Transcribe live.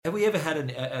Have we ever had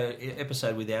an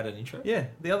episode without an intro? Yeah,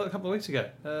 the other couple of weeks ago.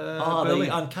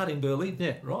 The Uncut in Berlin?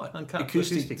 Yeah. Right. Uncut.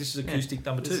 Acoustic. This is acoustic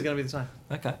number 2. This is going to be the same.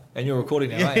 Okay. And you're recording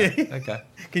now, aren't you? Okay.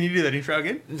 Can you do that intro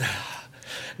again?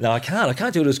 No, I can't. I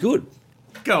can't do it as good.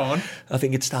 Go on. I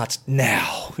think it starts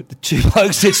now.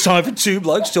 It's time for Two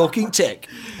Blokes Talking Tech.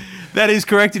 That is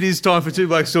correct. It is time for Two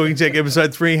Blokes Talking Tech,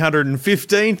 episode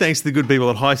 315. Thanks to the good people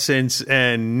at Hisense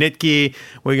and Netgear.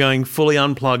 We're going fully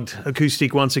unplugged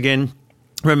acoustic once again.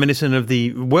 Reminiscent of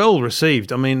the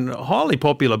well-received, highly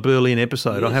popular Berlin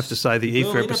episode, yes. I have to say, the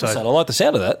IFA episode. I like the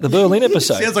sound of that, the Berlin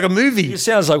episode. Sounds like a movie. It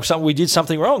sounds like we did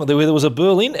something wrong. There was a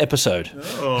Berlin episode.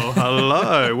 Oh,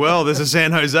 hello. Well, there's a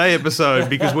San Jose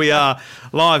episode because we are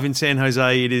live in San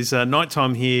Jose. It is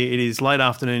nighttime here. It is late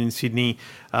afternoon in Sydney.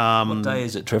 What day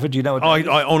is it, Trevor? Do you know what day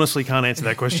I honestly can't answer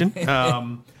that question.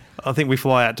 I think we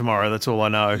fly out tomorrow. That's all I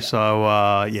know. Yeah.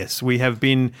 So, yes, we have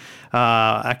been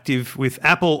active with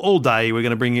Apple all day. We're going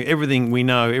to bring you everything we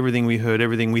know, everything we heard,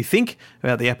 everything we think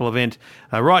about the Apple event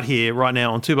right here, right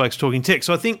now on Two Blokes Talking Tech.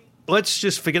 So I think let's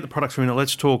just forget the products for a minute.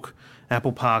 Let's talk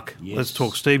Apple Park. Yes. Let's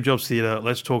talk Steve Jobs Theatre.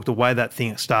 Let's talk the way that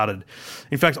thing started.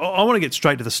 In fact, I want to get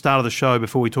straight to the start of the show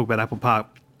before we talk about Apple Park.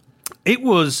 It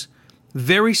was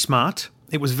very smart.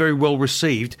 It was very well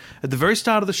received. At the very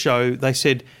start of the show, they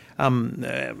said, kind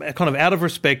of out of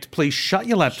respect, please shut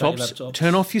your laptops.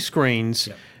 Turn off your screens.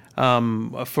 Yep.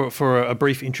 For a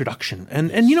brief introduction.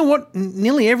 And you know what?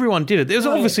 Nearly everyone did it. There's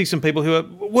obviously some people who are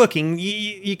working.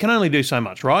 You can only do so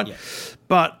much, right? Yeah.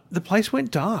 But the place went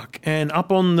dark, and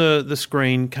up on the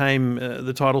screen came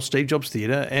the title Steve Jobs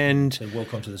Theatre. And so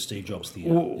welcome to the Steve Jobs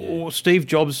Theatre. Or Steve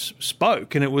Jobs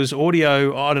spoke, and it was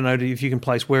audio. I don't know if you can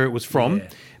place where it was from. Yeah.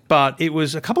 But it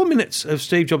was a couple of minutes of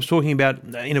Steve Jobs talking about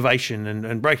innovation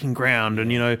and breaking ground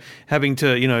and, having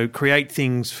to, create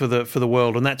things for the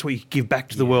world, and that's what you give back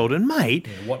to the world. And, mate,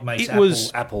 what makes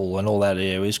Apple and all that,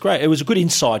 it was great. It was a good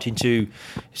insight into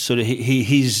sort of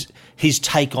his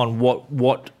take on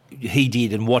what he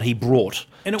did and what he brought.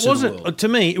 And it wasn't, to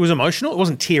me, it was emotional. It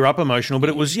wasn't tear up emotional, but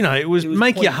it was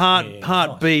make your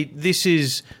heart beat. This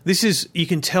is, you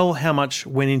can tell how much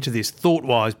went into this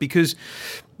thought-wise, because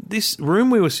this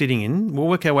room we were sitting in, we'll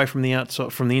work our way from the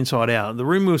inside out. The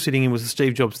room we were sitting in was the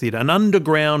Steve Jobs Theatre, an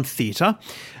underground theatre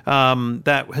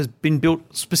that has been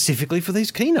built specifically for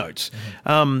these keynotes.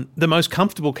 Mm-hmm. The most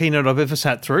comfortable keynote I've ever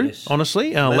sat through,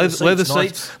 honestly. Leather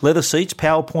seats. Leather seats,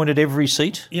 PowerPoint at every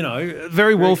seat.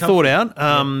 Very well thought out.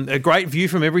 A great view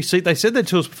from every seat. They said that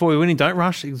to us before we went in, don't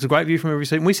rush. It was a great view from every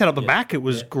seat. And we sat up the back. It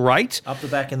was great. Up the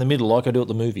back in the middle, like I do at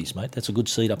the movies, mate. That's a good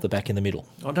seat up the back in the middle.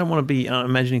 I don't want to be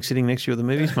imagining sitting next to you at the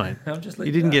movies, mate.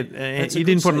 You didn't you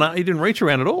didn't reach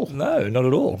around at all. No, not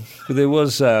at all. There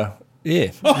was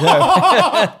yeah.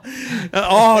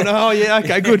 Oh no, yeah,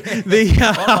 okay, good. On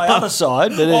my other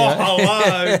side, but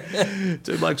anyway. Hello.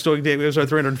 Two Blokes Talking Tech, episode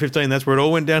 315, that's where it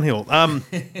all went downhill.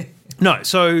 No,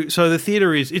 so the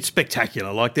theatre it's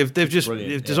spectacular. Like they've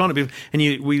designed it, and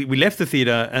we left the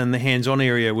theatre and the hands-on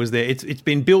area was there. It's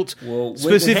been built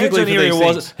specifically for these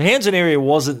things. The hands-on area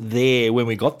wasn't there when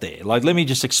we got there. Like, let me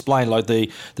just explain. Like the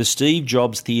Steve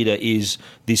Jobs Theatre is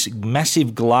this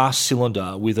massive glass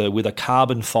cylinder with a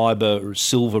carbon fibre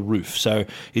silver roof. So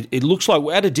it looks like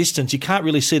at a distance you can't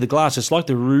really see the glass. It's like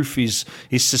the roof is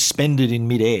suspended in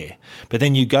midair. But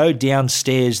then you go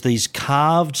downstairs, these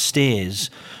carved stairs.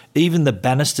 Even the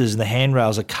banisters and the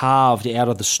handrails are carved out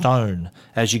of the stone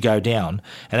as you go down.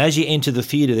 And as you enter the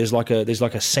theatre, there's like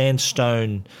a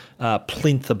sandstone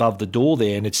plinth above the door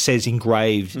there, and it says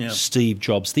engraved Steve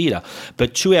Jobs Theatre.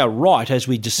 But to our right, as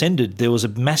we descended, there was a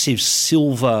massive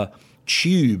silver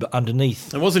tube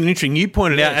underneath. It wasn't interesting. You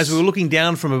pointed out, as we were looking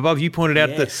down from above, you pointed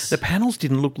out that the panels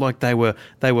didn't look like they were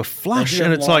flush,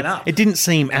 and it's like it didn't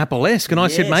seem Apple-esque. And I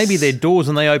said maybe they're doors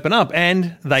and they open up,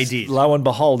 and they did. Lo and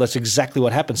behold, that's exactly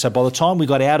what happened. So by the time we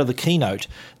got out of the keynote,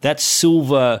 that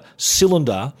silver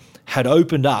cylinder had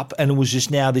opened up, and it was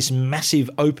just now this massive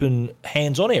open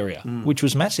hands-on area, which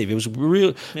was massive. It was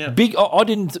real big.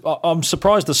 I'm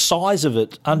surprised the size of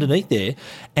it underneath there.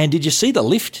 And did you see the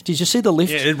lift?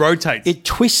 Yeah, it rotates. It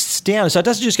twists down, so it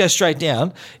doesn't just go straight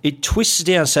down. It twists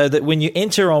down so that when you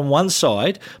enter on one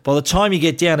side, by the time you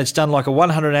get down, it's done like a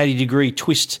 180-degree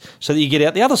twist so that you get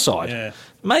out the other side. Yeah.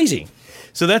 Amazing.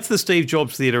 So that's the Steve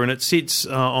Jobs Theatre, and it sits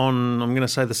on, I'm going to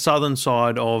say, the southern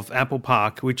side of Apple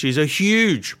Park, which is a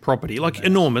huge property,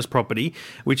 enormous property,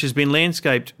 which has been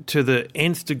landscaped to the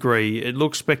nth degree. It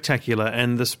looks spectacular,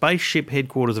 and the spaceship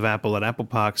headquarters of Apple at Apple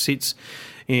Park sits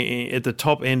at the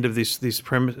top end of this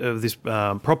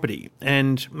property.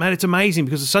 And, mate, it's amazing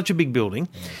because it's such a big building,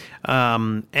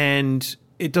 and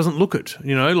it doesn't look it.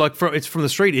 It's from the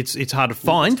street. It's hard to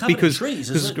find because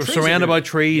it's surrounded by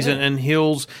trees and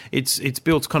hills. It's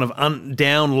built kind of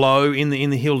down low in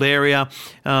the hilled area,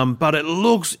 but it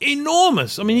looks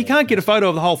enormous. I mean, you can't get a photo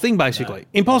of the whole thing. Basically,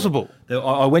 impossible.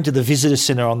 I went to the visitor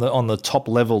centre on the top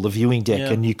level, the viewing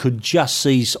deck, and you could just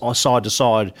see side to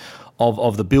side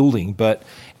of the building, but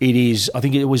it is, I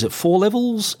think it was at 4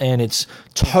 levels, and it's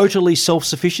totally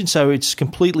self-sufficient, so it's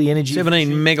completely energy 17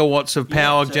 efficient. megawatts of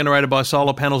power generated by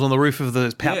solar panels on the roof of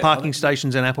the parking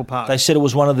stations in Apple Park. They said it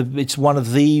was one of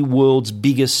the world's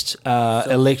biggest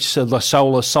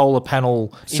solar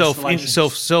panel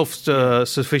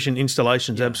self-sufficient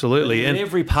installations. Absolutely, and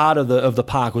every part of the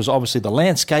park was obviously the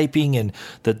landscaping and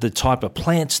the type of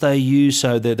plants they use.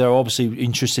 So they're obviously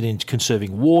interested in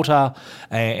conserving water,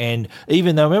 and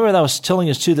even though, remember they was telling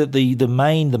us too that the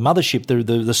mothership,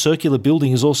 the circular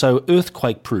building, is also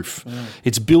earthquake proof.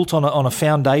 It's built on a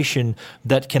foundation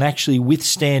that can actually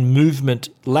withstand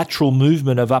lateral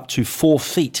movement of up to 4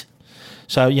 feet.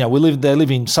 So, they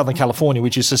live in Southern California,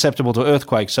 which is susceptible to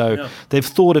earthquakes. So they've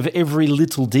thought of every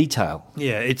little detail.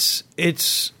 Yeah, it's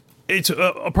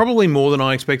probably more than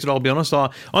I expected, I'll be honest.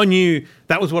 I knew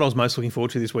that was what I was most looking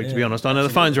forward to this week, to be honest. I know the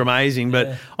phones are amazing,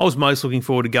 but I was most looking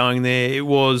forward to going there. It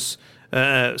was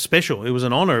special. It was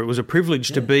an honour. It was a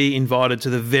privilege to be invited to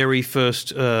the very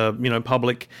first,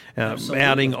 public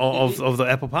outing of the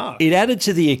Apple Park. It added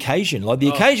to the occasion. Like the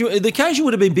occasion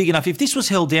would have been big enough. If this was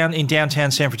held down in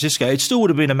downtown San Francisco, it still would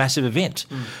have been a massive event.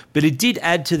 But it did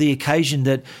add to the occasion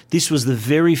that this was the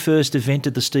very first event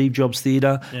at the Steve Jobs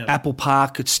Theatre. Apple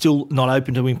Park, it's still not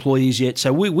open to employees yet.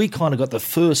 So we kind of got the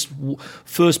first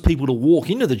people to walk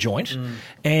into the joint.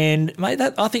 And, mate,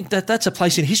 I think that's a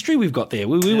place in history we've got there.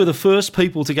 We were the first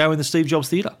people to go in the Steve Jobs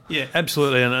Theatre. Yeah,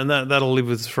 absolutely, and that'll live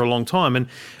with us for a long time. And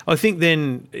I think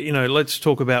then, let's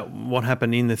talk about what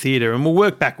happened in the theatre, and we'll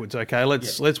work backwards, okay?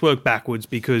 Let's work backwards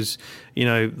because,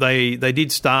 they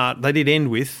did end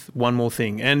with one more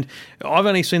thing. And I've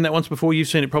only seen that once before. You've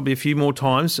seen it probably a few more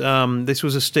times. This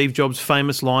was a Steve Jobs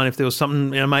famous line. If there was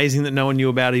something amazing that no one knew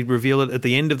about, he'd reveal it at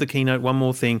the end of the keynote, one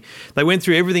more thing. They went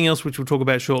through everything else, which we'll talk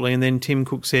about shortly, and then Tim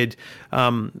Cook said,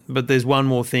 but there's one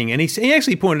more thing. And he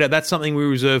actually pointed out that's something we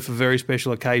reserve for very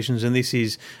special occasions, and this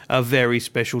is a very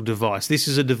special device. This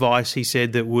is a device, he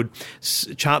said, that would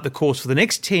chart the course for the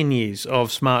next 10 years of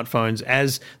smartphones,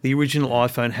 as the original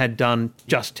iPhone had done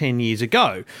just 10 years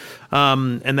ago.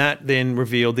 And that then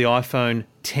revealed the iPhone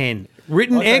 10.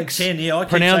 Written iPhone X, 10,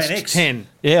 pronounced X. 10.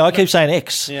 Yeah, I keep saying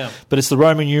X, but it's the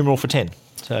Roman numeral for 10.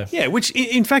 So. Yeah, which,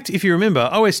 in fact, if you remember,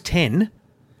 OS 10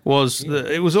 was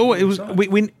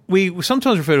we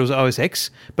sometimes refer to it as OS X,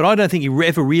 but I don't think he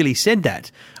ever really said that.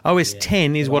 OS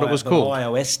 10 is what it was called.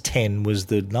 iOS 10 was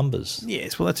the numbers.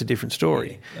 Yes, well, that's a different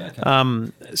story. Yeah.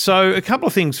 Okay. So a couple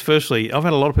of things. Firstly, I've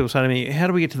had a lot of people say to me, how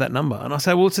do we get to that number? And I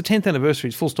say, well, it's the 10th anniversary.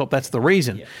 It's full stop. That's the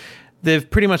reason. Yeah. They've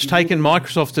pretty much taken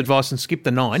Microsoft's advice and skipped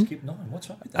the 9. Skip 9, what's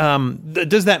right?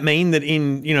 Does that mean that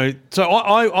so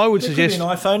I would suggest an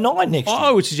iPhone 9 next year.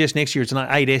 I would suggest next year it's an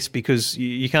 8S because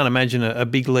you can't imagine a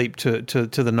big leap to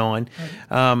the 9.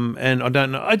 And I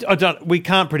don't know. We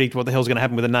can't predict what the hell's going to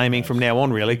happen with the naming from now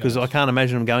on, really, because I can't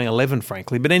imagine them going 11,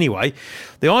 frankly. But anyway,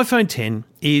 the iPhone 10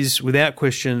 is without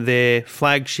question their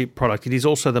flagship product. It is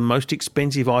also the most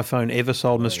expensive iPhone ever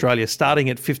sold in Australia, starting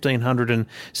at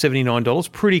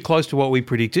 $1,579, pretty close to what we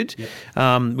predicted,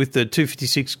 with the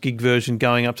 256 gig version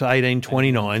going up to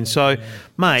 $1,829. So,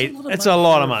 mate, that's a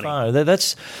lot of money.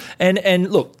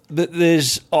 And look,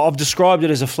 I've described it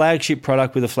as a flagship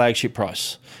product with a flagship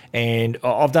price. And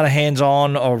I've done a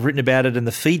hands-on, I've written about it, and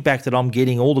the feedback that I'm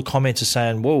getting, all the comments are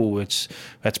saying, whoa, that's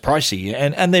pricey.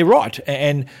 And they're right.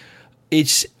 And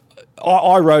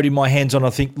I wrote in my hands-on, I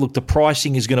think, look, the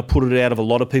pricing is going to put it out of a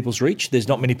lot of people's reach. There's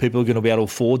not many people who are going to be able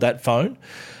to afford that phone.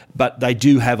 But they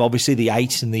do have, obviously, the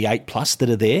 8 and the 8 Plus that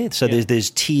are there. So there's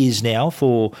tiers now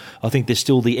for, I think there's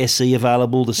still the SE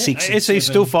available, the 6 and SE is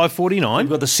still $549. We've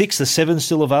got the 6, the 7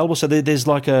 still available. So there's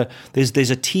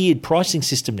a tiered pricing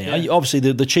system now. Yeah. Obviously,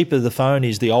 the cheaper the phone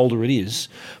is, the older it is.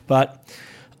 But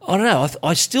I don't know.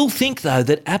 I still think, though,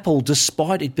 that Apple,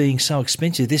 despite it being so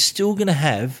expensive, they're still going to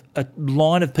have a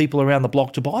line of people around the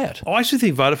block to buy it. I actually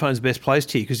think Vodafone's best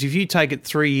placed here because if you take it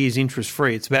 3 years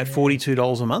interest-free, it's about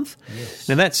 $42 a month. Yes.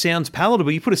 Now, that sounds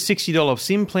palatable. You put a $60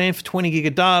 SIM plan for 20 gig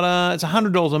of data, it's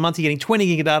 $100 a month, you're getting 20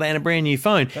 gig of data and a brand new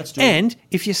phone. That's doable. And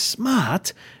if you're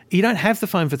smart, you don't have the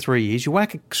phone for 3 years, you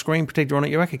whack a screen protector on it,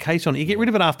 you whack a case on it, you get rid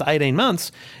of it after 18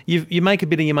 months, you make a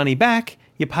bit of your money back,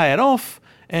 you pay it off,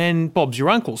 and Bob's your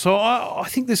uncle. So I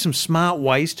think there's some smart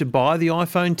ways to buy the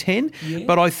iPhone 10,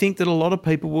 but I think that a lot of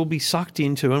people will be sucked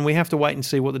into, and we have to wait and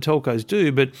see what the telcos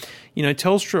do. But,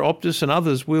 Telstra, Optus and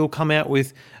others will come out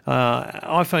with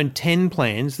iPhone 10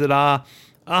 plans that are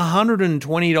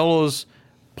 $120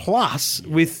 plus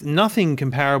with nothing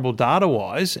comparable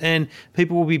data-wise, and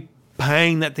people will be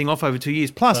paying that thing off over 2 years.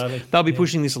 Plus, they'll be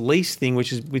pushing this lease thing,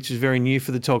 which is very new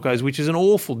for the telcos, which is an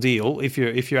awful deal if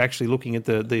you're actually looking at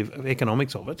the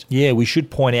economics of it. Yeah, we should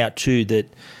point out too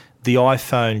that the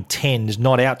iPhone 10 is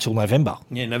not out till November.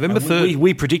 Yeah, November 3rd.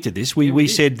 We predicted this. We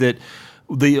said that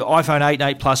the iPhone 8 and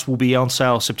 8 Plus will be on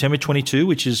sale September 22,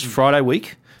 which is Friday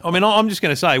week. I mean, I'm just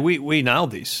going to say we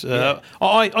nailed this.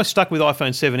 I stuck with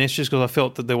iPhone 7s just because I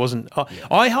felt that there wasn't.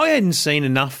 I hadn't seen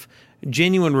enough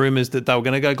genuine rumours that they were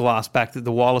going to go glass back, that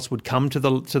the wireless would come to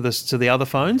the other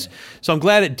phones. So I'm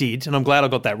glad it did, and I'm glad I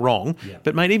got that wrong.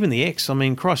 But mate, even the X, I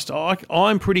mean, Christ,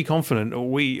 I'm pretty confident.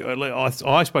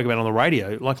 I spoke about it on the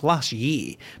radio like last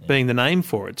year being the name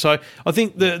for it. So I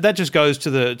think that just goes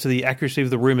to the accuracy of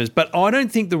the rumours. But I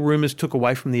don't think the rumours took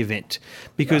away from the event,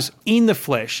 because in the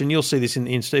flesh, and you'll see this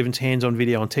in Stephen's hands-on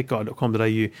video on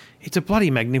techguide.com.au, it's a bloody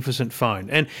magnificent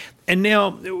phone. And now,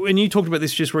 when you talked about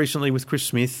this just recently with Chris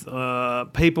Smith, I've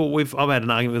had an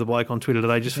argument with a bloke on Twitter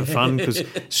today just for fun because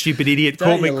stupid idiot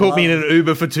caught me in an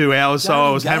Uber for 2 hours, so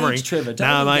I was hammering. Trevor,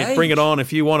 mate, bring it on.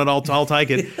 If you want it, I'll take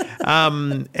it.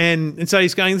 And so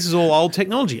he's going, this is all old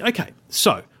technology. Okay,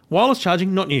 so wireless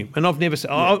charging, not new, and I've never said.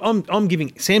 I'm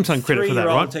giving Samsung credit for that,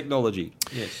 right? Technology,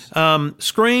 yes.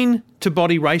 Screen to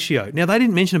body ratio. Now, they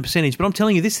didn't mention a percentage, but I'm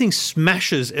telling you, this thing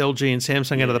smashes LG and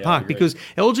Samsung out of the park, because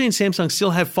LG and Samsung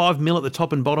still have 5mm at the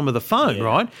top and bottom of the phone,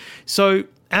 right? So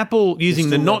Apple,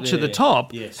 using the notch at the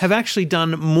top, have actually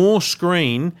done more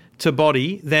screen to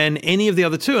body than any of the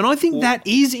other two, and I think that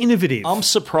is innovative. I'm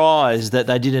surprised that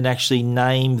they didn't actually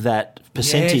name that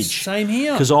percentage. Yes, same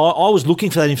here. Because I was looking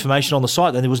for that information on the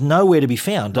site and there was nowhere to be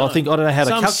found. No. I don't know how to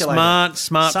calculate it.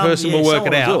 Smart person will work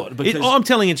it out. I'm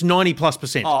telling you, it's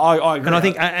 90+%. I agree. And I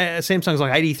think Samsung's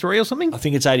like 83 or something. I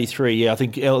think it's 83, yeah. I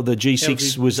think the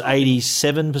G6 was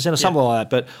 87% or something like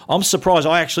that. But I'm surprised.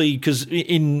 Because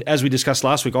as we discussed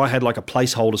last week, I had like a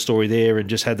placeholder story there and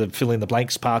just had to fill in the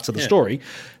blanks parts of the story.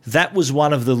 That was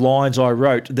one of the lines I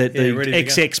wrote, that the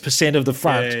XX% of the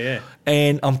front.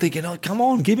 And I'm thinking, oh, come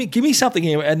on, give me something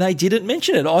here. And they didn't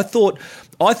mention it.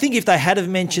 I think if they had have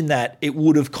mentioned that, it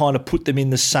would have kind of put them in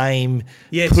the same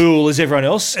pool as everyone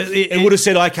else. It would have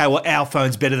said, okay, well, our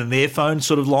phone's better than their phone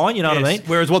sort of line, you know what I mean?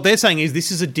 Whereas what they're saying is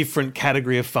this is a different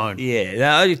category of phone. Yeah,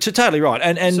 no, you're totally right.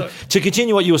 And to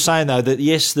continue what you were saying, though, that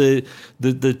yes, the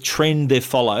trend they've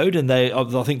followed, and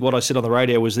I think what I said on the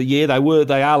radio was that,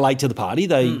 they are late to the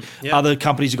party. Other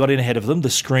companies have got in ahead of them. The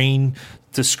screen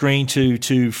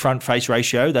to front face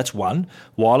ratio, that's one.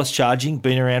 Wireless charging,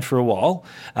 been around for a while.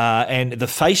 And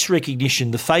the face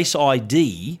recognition, the Face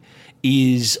ID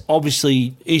is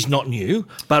not new,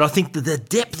 but I think that the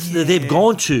depth that they've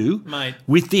gone to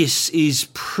with this is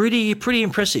pretty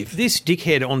impressive. This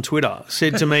dickhead on Twitter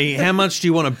said to me, how much do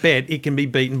you want to bet it can be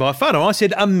beaten by a photo? I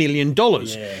said $1 million.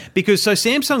 Because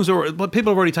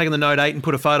people have already taken the Note 8 and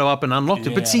put a photo up and unlocked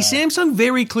it. But see, Samsung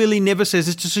very clearly never says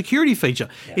it's a security feature.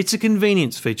 It's a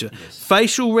convenience feature.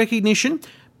 Facial recognition,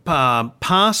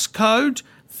 passcode,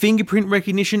 fingerprint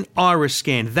recognition, iris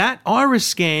scan. That iris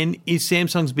scan is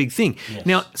Samsung's big thing.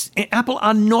 Now, Apple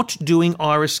are not doing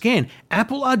iris scan.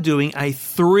 Apple are doing a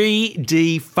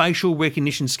 3D facial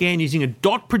recognition scan using a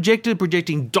dot projector,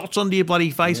 projecting dots onto your bloody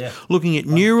face, looking at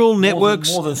neural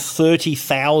networks. More than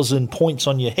 30,000 points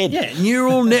on your head. Yeah,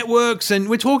 neural networks, and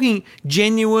we're talking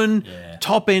genuine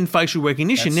top-end facial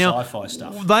recognition. That's now, sci-fi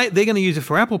stuff. They're going to use it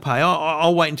for Apple Pay.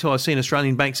 I'll wait until I see an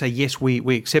Australian bank say, yes,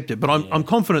 we accept it, but I'm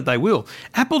confident they will.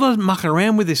 Apple doesn't muck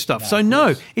around with this stuff.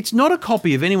 No, it's not a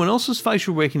copy of anyone else's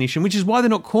facial recognition, which is why they're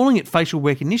not calling it facial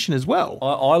recognition as well.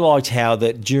 I liked how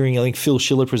that during, I think Phil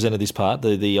Schiller presented this part,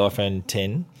 the iPhone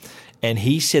 10, and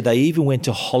he said they even went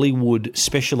to Hollywood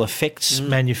special effects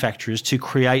manufacturers to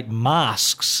create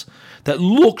masks that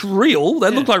looked real. They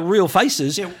looked like real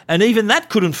faces, and even that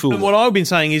couldn't fool them. What I've been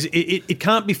saying is it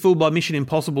can't be fooled by Mission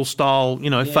Impossible style,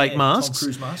 fake masks. Tom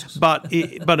Cruise masks. But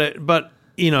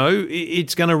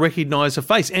it's going to recognise a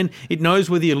face, and it knows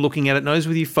whether you're looking at it, knows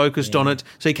whether you're focused on it.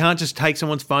 So you can't just take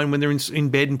someone's phone when they're in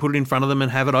bed and put it in front of them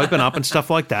and have it open up and stuff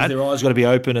like that. Their eyes got to be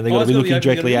open and they've got to be looking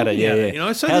directly at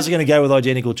it. So how's it going to go with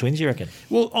identical twins, you reckon?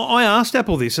 Well, I asked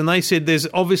Apple this, and they said there's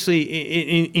obviously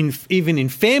even in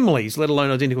families, let alone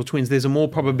identical twins, there's a more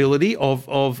probability of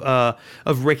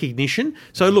recognition.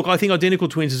 So look, I think identical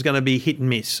twins is going to be hit and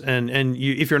miss, and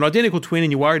if you're an identical twin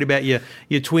and you're worried about your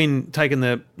twin taking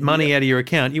the money out of your account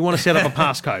account, you want to set up a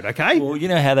passcode, okay? Well, you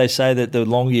know how they say that the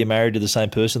longer you're married to the same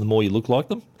person, the more you look like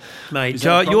them? Mate,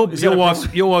 Joe, your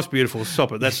wife's beautiful.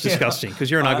 Stop it. That's disgusting because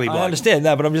you're an ugly bloke. I understand.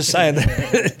 No, but I'm just saying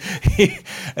that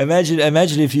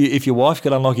imagine if your wife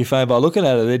could unlock your phone by looking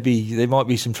at it, there might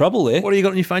be some trouble there. What do you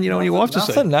got on your phone? You don't want your wife to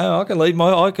see? Nothing. No, I can leave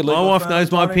my wife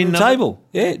knows my PIN number. Table.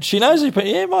 Yeah, she knows the PIN.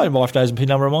 Yeah, my wife knows the PIN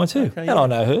number of mine too, and I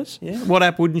know hers. Yeah. What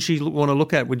app wouldn't she want to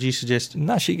look at? Would you suggest?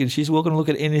 No, she's welcome to look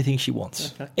at anything she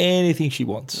wants. Okay. Anything she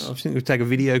wants. I think we'd take a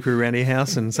video crew around your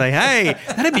house and say, "Hey,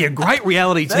 that'd be a great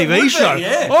reality TV show."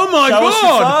 Yeah. Oh my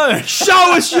God!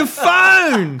 Show us your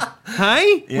phone.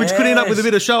 Hey, yes. Which could end up with a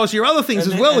bit of show us your other things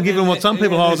as well, given what some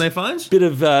people hold on their phones.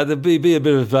 There'd be a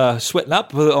bit of sweating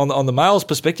up on the male's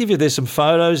perspective if there's some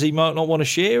photos he might not want to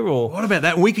share. Or what about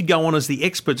that? We could go on as the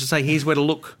experts to say, "Here's where to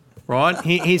look." Right?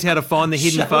 Here's how to find the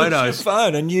hidden photos. Your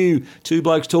phone, a new Two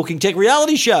Blokes Talking Tech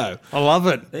reality show. I love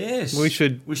it. Yes.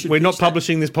 We're not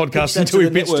publishing this podcast until we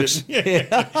pitched it.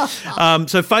 Yeah.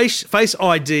 So Face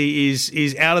ID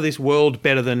is out of this world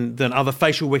better than other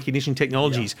facial recognition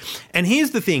technologies. Yeah. And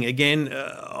here's the thing, again,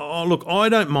 look, I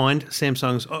don't mind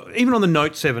Samsung's, even on the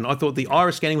Note 7, I thought the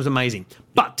iris scanning was amazing.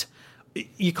 But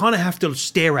you kind of have to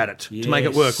stare at it to make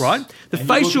it work, right? The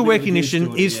facial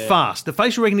recognition is fast. The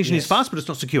facial recognition is fast, but it's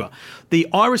not secure. The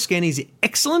iris scan is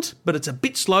excellent, but it's a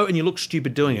bit slow, and you look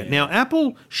stupid doing it. Now,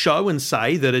 Apple show and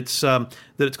say that it's kind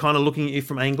of looking at you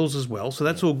from angles as well, so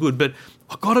that's all good. But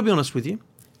I've got to be honest with you.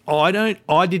 I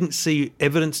didn't see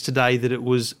evidence today that it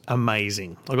was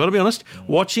amazing. I've got to be honest.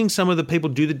 Watching some of the people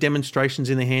do the demonstrations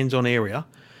in the hands-on area.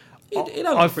 It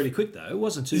unlocked pretty quick, though. It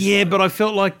wasn't too slow. Yeah, but I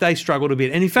felt like they struggled a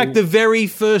bit. And in fact, the very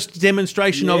first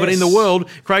demonstration of it in the world,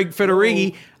 Craig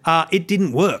Federighi, it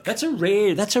didn't work. That's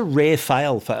a rare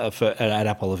fail for an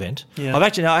Apple event. Yeah.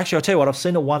 Actually, I'll tell you what, I've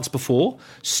seen it once before.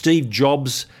 Steve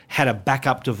Jobs had a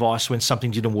backup device when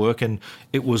something didn't work, and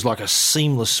it was like a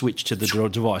seamless switch to the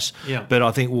device. Yeah. But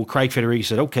I think, Craig Federighi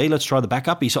said, okay, let's try the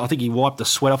backup. I think he wiped the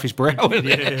sweat off his brow, and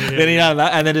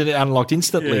then it unlocked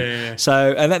instantly. Yeah.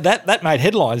 So, and that made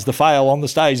headlines, the fail on the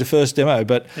stage, the first demo.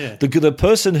 But the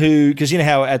person who, because you know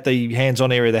how at the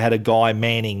hands-on area they had a guy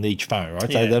manning each phone, right?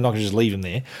 Yeah. They're not going to just leave him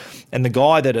there. And the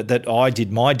guy that I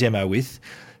did my demo with,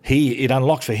 it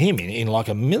unlocked for him in like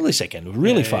a millisecond,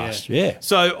 really fast. Yeah.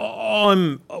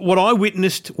 So what I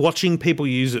witnessed watching people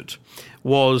use it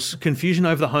was confusion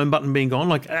over the home button being gone,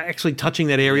 like actually touching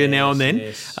that area now and then.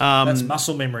 Yes. That's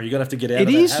muscle memory. You're going to have to get out of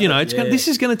that. It is, this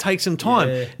is going to take some time.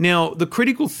 Yeah. Now, the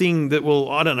critical thing that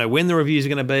I don't know when the reviews are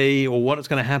going to be or what it's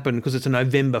going to happen because it's a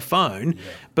November phone,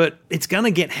 but it's going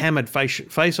to get hammered.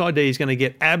 Face ID is going to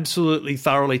get absolutely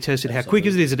thoroughly tested. How quick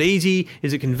is it? Is it easy?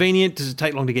 Is it convenient? Does it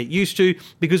take long to get used to?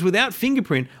 Because without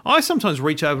fingerprint, I sometimes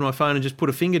reach over my phone and just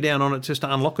put a finger down on it just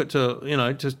to unlock it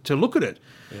to look at it.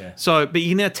 Yeah. So, but you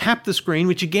can now tap the screen,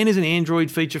 which again is an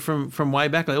Android feature from way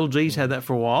back. Like LG's had that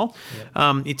for a while.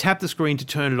 Yeah. You tap the screen to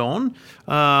turn it on.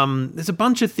 There's a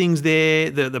bunch of things there.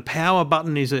 The power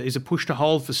button is a push to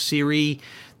hold for Siri.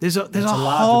 There's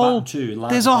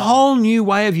a whole new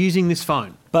way of using this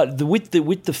phone. But with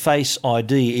the Face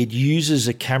ID, it uses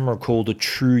a camera called a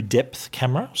true depth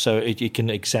camera, so it can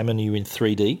examine you in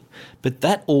 3D. But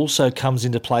that also comes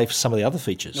into play for some of the other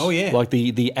features. Oh, yeah. Like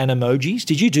the animojis.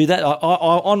 Did you do that? I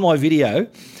on my video,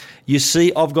 you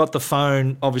see I've got the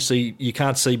phone. Obviously, you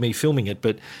can't see me filming it,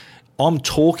 but I'm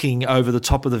talking over the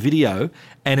top of the video,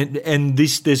 and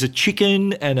there's a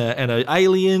chicken and an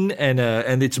alien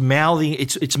and it's mouthing.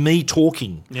 It's me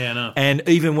talking. Yeah, no. And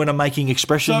even when I'm making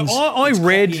expressions, so I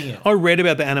read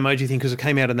about the Animoji thing because it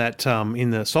came out in that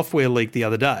in the software leak the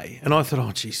other day, and I thought,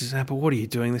 oh Jesus, Apple, what are you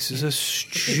doing? This is a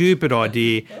stupid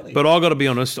idea. But I got to be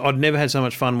honest, I'd never had so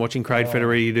much fun watching Craig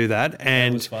Federighi do that,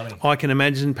 and I can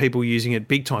imagine people using it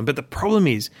big time. But the problem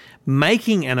is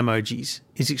making Animojis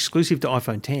is exclusive to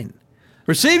iPhone 10.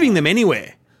 Receiving them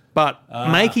anywhere, but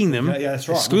making them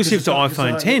exclusive to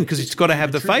iPhone 10 because it's got to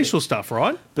have the facial stuff,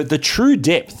 right? But the true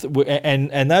depth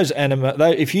and those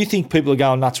if you think people are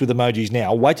going nuts with emojis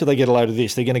now, wait till they get a load of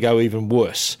this. They're going to go even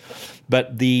worse.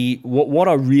 But what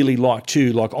I really like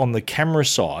too, like on the camera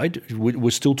side, we're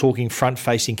still talking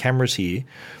front-facing cameras here.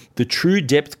 The true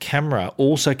depth camera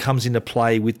also comes into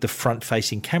play with the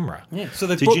front-facing camera. Yeah, so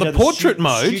they've brought the portrait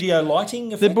mode. Studio lighting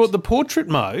effect? They brought the portrait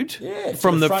mode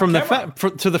from the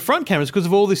to the front cameras because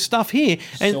of all this stuff here,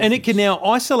 and it can now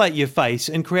isolate your face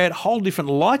and create whole different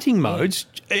lighting modes.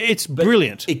 It's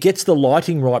brilliant. It gets the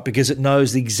lighting right because it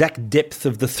knows the exact depth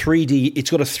of the 3D.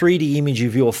 It's got a 3D image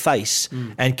of your face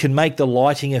and can make the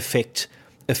lighting effect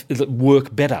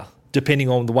work better, depending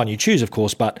on the one you choose, of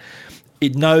course, but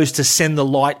it knows to send the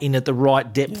light in at the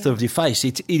right depth of your face.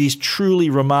 It is truly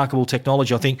remarkable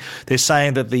technology. I think they're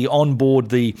saying that the onboard,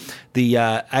 the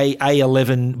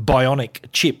A11 Bionic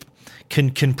chip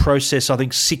can process, I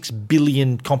think, 6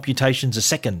 billion computations a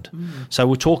second. So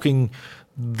we're talking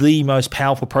the most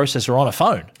powerful processor on a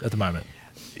phone at the moment.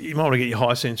 You might want to get your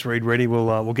Hisense read ready.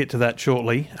 We'll get to that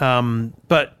shortly.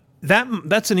 But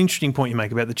that's an interesting point you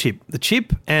make about the chip. The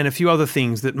chip and a few other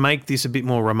things that make this a bit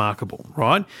more remarkable,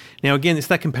 right? Now, again, it's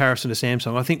that comparison to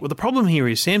Samsung. I think the problem here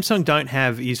is Samsung don't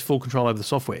have full control over the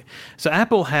software. So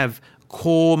Apple have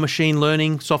core machine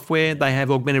learning software. They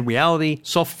have augmented reality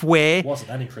software. Wasn't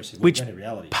that impressive? Augmented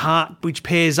reality. Which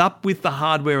pairs up with the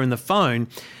hardware in the phone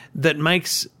that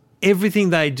makes everything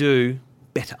they do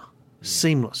better.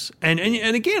 Seamless. And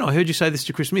again, I heard you say this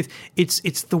to Chris Smith,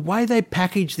 it's the way they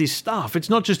package this stuff. It's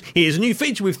not just, here's a new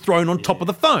feature we've thrown on top of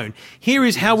the phone. Here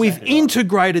is how we've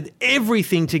integrated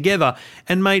everything together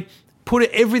and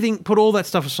put all that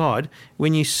stuff aside.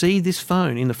 When you see this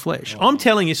phone in the flesh, I'm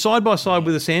telling you, side by side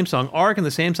with the Samsung, I reckon the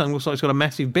Samsung looks like it's got a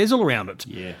massive bezel around it.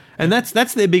 Yeah. And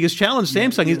that's their biggest challenge.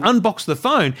 Samsung is unbox the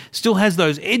phone, still has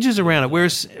those edges around it,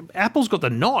 whereas Apple's got the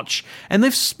notch. And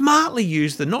they've smartly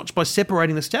used the notch by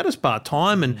separating the status bar,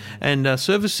 time and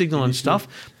service signal and stuff.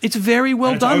 It's very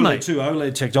well done, mate. Too,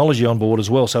 OLED technology on board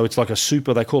as well. So it's like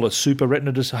they call it Super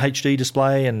Retina HD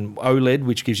display, and OLED,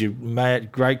 which gives you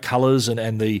great colours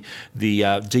and the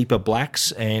deeper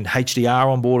blacks, and HDR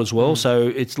on board as well. So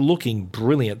it's looking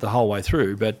brilliant the whole way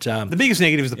through. But the biggest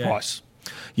negative is the price.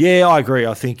 Yeah, I agree.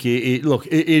 I think it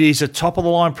is a top of the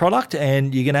line product,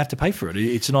 and you're going to have to pay for it.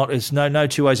 It's no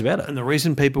two ways about it. And the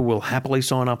reason people will happily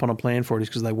sign up on a plan for it is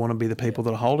because they want to be the people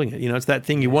that are holding it. You know, it's that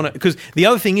thing you want to. Because the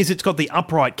other thing is, it's got the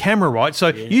upright camera, right? So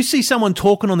you see someone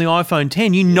talking on the iPhone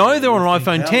 10, they're on an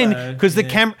iPhone 10 because the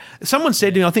camera. Someone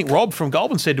said to me, I think Rob from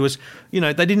Goulburn said to us,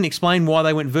 they didn't explain why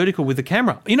they went vertical with the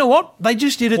camera. You know what? They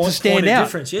just did it to stand out.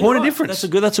 Difference. Yeah, point of difference.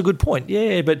 That's a good point.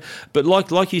 Yeah, but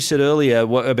like you said earlier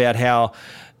about how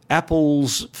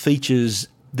Apple's features,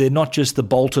 they're not just the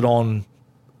bolted-on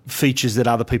features that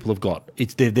other people have got.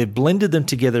 They've blended them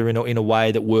together in a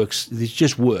way that works. It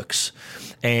just works.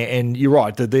 And you're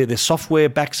right. The software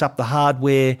backs up the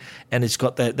hardware, and it's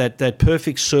got that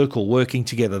perfect circle working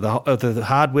together. The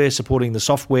hardware supporting the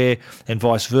software, and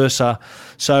vice versa.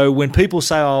 So when people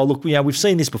say, "Oh, look, we've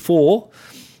seen this before,"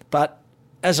 but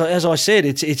as I said,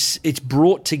 it's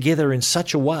brought together in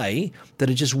such a way that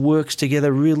it just works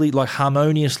together really, like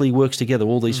harmoniously works together,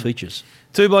 all these features.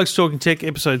 Two Blokes Talking Tech,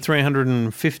 episode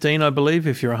 315, I believe.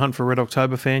 If you're a Hunt for Red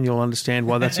October fan, you'll understand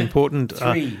why that's important.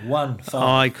 315.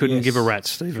 I couldn't give a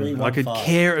rat's, Stephen. I could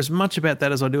care as much about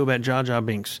that as I do about Jar Jar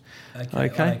Binks. Okay. I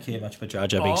don't care much about Jar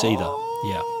Jar Binks either.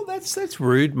 Yeah, that's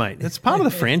rude, mate. That's part of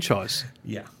the franchise.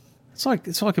 Yeah.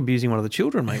 It's like abusing one of the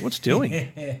children, mate. What's doing?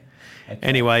 Okay.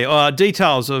 Anyway,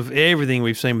 details of everything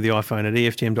we've seen with the iPhone at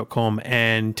EFTM.com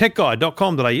and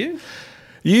techguide.com.au.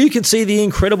 You can see the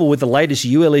incredible with the latest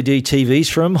ULED TVs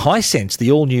from Hisense.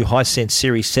 The all-new Hisense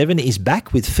Series 7 is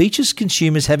back with features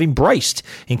consumers have embraced,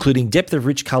 including depth of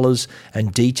rich colours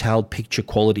and detailed picture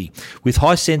quality. With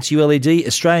Hisense ULED,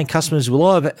 Australian customers will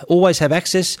always have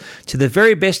access to the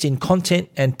very best in content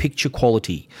and picture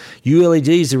quality. ULED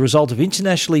is the result of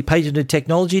internationally patented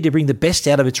technology to bring the best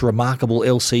out of its remarkable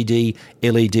LCD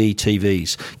LED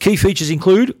TVs. Key features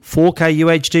include 4K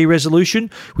UHD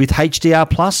resolution with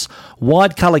HDR+,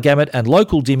 wide colour gamut and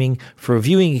local dimming for a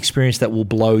viewing experience that will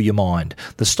blow your mind.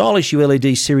 The stylish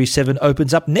ULED Series 7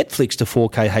 opens up Netflix to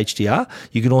 4K HDR.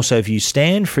 You can also view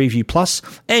Stan, Freeview Plus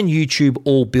and YouTube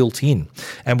all built in.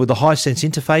 And with the Hisense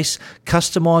interface,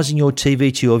 customising your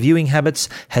TV to your viewing habits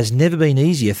has never been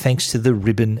easier thanks to the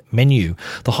ribbon menu.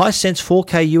 The Hisense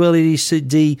 4K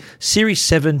ULED Series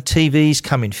 7 TVs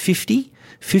come in 50,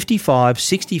 55,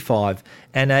 65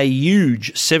 and a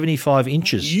huge 75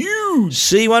 inches. Huge!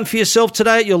 See one for yourself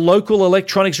today at your local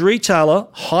electronics retailer,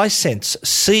 Hisense.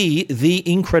 See the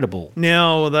incredible.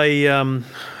 Now,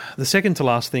 the second to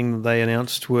last thing they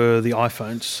announced were the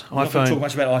iPhones. We're not going to talk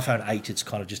much about iPhone 8. It's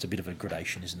kind of just a bit of a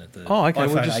gradation, isn't it? Okay.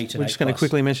 We're just going to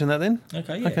quickly mention that then?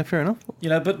 Okay, yeah. Okay, fair enough.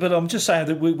 But I'm just saying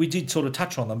that we did sort of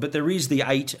touch on them, but there is the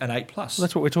 8 and 8 Plus.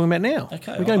 That's what we're talking about now.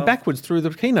 Okay. We're going backwards through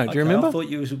the keynote. Do you remember? I thought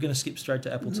you were going to skip straight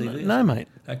to Apple TV. No, mate.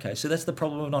 Okay, so that's the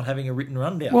problem of not having a written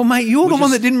rundown. Well, mate, you're the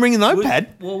one that didn't bring a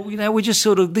notepad. We're just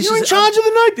sort of... You're in charge of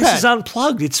the notepad. This is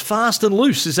unplugged. It's fast and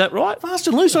loose. Is that right? Fast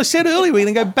and loose. I said earlier we're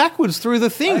going to go backwards through the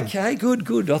thing. Okay,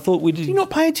 good. I thought we did. Do you not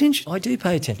pay attention? I do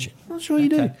pay attention. I'm sure you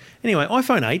do. Anyway,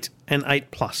 iPhone 8 and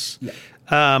 8 Plus. Yeah.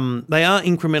 They are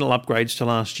incremental upgrades to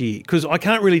last year because I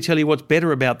can't really tell you what's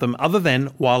better about them other than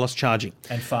wireless charging.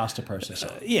 And faster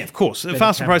processor. Yeah, of course.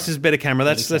 Faster processor, better camera.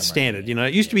 That's standard. You know,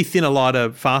 it used to be thinner,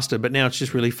 lighter, faster, but now it's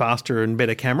just really faster and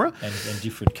better camera.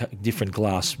 And different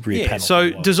glass rear panel.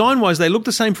 So design-wise, they look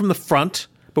the same from the front,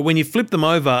 but when you flip them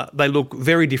over, they look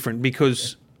very different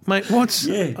because, mate, what's...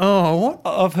 Yeah. Oh, what?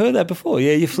 I've heard that before.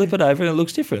 Yeah, you flip it over and it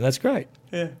looks different. That's great.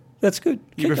 Yeah. That's good.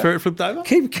 You prefer it flipped over?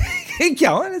 Keep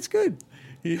going. It's good.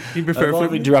 You prefer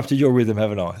I've interrupted your rhythm,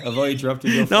 haven't I? Have I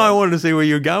interrupted your No, I wanted to see where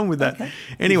you're going with that. Okay.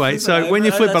 Anyway, so when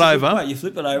you flip it over... You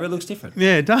flip it over, it looks different.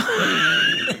 Yeah, it does.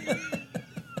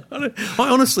 I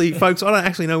honestly, folks, I don't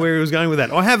actually know where he was going with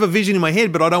that. I have a vision in my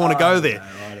head, but I don't want to go there.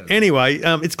 No, anyway,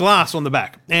 it's glass on the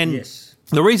back. And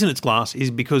the reason it's glass is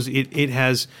because it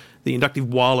has the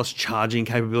inductive wireless charging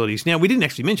capabilities. Now, we didn't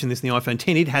actually mention this in the iPhone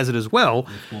 10. It has it as well.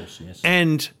 Of course, yes.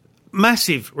 And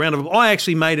massive round of applause. I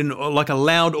actually made a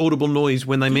loud audible noise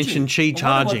when they mentioned Qi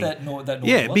charging. What that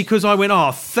noise was? Because I went,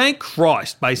 oh, thank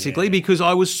Christ, basically, because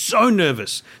I was so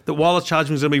nervous that wireless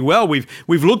charging was going to be, well, we've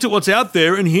looked at what's out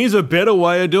there and here's a better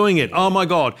way of doing it. Oh, my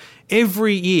God.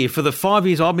 Every year, for the 5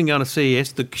 years I've been going to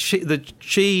CES, the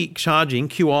Qi charging,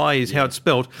 QI is how it's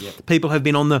spelt, people have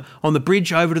been on the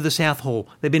bridge over to the South Hall.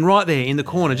 They've been right there in the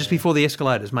corner just before the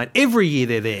escalators, mate. Every year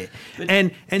they're there.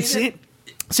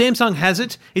 Samsung has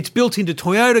it. It's built into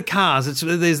Toyota cars.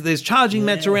 There's charging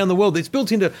mats around the world. It's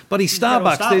built into bloody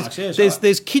Starbucks.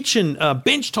 There's kitchen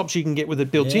bench tops you can get with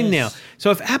it built in now. So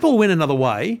if Apple went another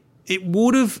way, it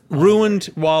would have ruined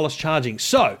wireless charging.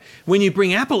 So when you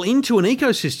bring Apple into an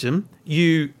ecosystem,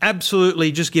 you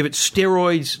absolutely just give it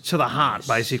steroids to the heart,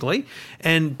 basically.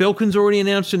 And Belkin's already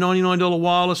announced a $99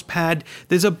 wireless pad.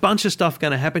 There's a bunch of stuff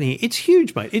going to happen here. It's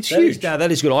huge, mate. It's huge. That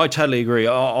is good. I totally agree.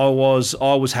 I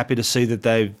was happy to see that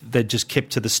they just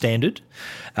kept to the standard.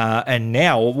 And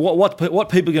now what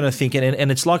people are going to think,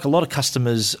 and it's like a lot of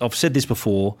customers, I've said this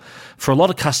before, for a lot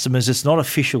of customers, it's not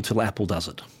official till Apple does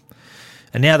it.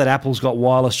 And now that Apple's got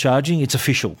wireless charging, it's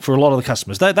official for a lot of the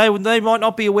customers. They might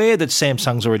not be aware that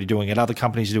Samsung's already doing it. Other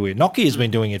companies are doing it. Nokia's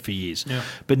been doing it for years. Yeah.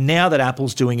 But now that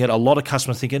Apple's doing it, a lot of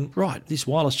customers are thinking, right, this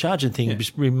wireless charging thing,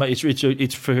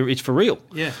 it's for real.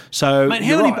 Yeah. So, mate,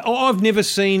 I've never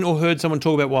seen or heard someone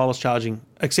talk about wireless charging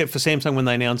except for Samsung when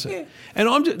they announce it. Yeah.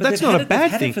 And that's not a bad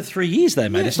thing. They've had it for 3 years, though,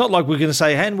 mate. Yeah. It's not like we're going to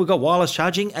say, hey, we've got wireless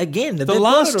charging again. The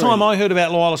last time I heard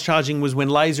about wireless charging was when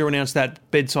Laser announced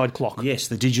that bedside clock. Yes,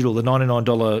 the digital, the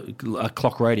 $99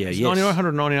 clock radio. It's yes,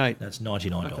 $198. That's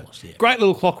 $99. Okay. Yeah. Great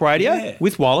little clock radio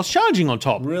with wireless charging on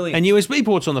top. Really? And USB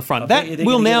ports on the front. That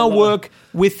will now work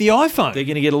with the iPhone. They're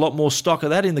going to get a lot more stock of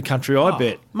that in the country, I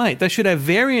bet. Mate, they should have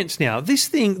variants now. These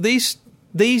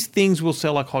things will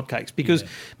sell like hotcakes because,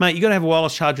 mate, you've got to have a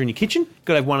wireless charger in your kitchen, you've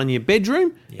got to have one in your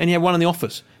bedroom, and you have one in the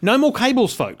office. No more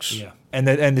cables, folks. Yeah. And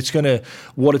it's going to,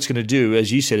 what it's going to do,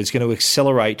 as you said, it's going to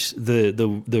accelerate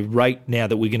the rate now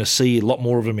that we're going to see a lot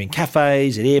more of them in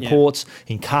cafes, at airports,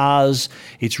 in cars.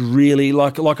 It's really,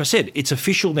 like I said, it's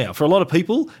official now. For a lot of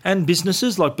people and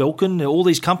businesses like Belkin, all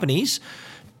these companies,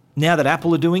 now that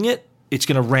Apple are doing it, it's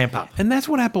going to ramp up. And that's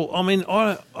what Apple, I mean,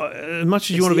 as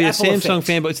much as you want to be a Samsung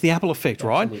fan, but it's the Apple effect,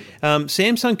 right?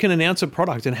 Samsung can announce a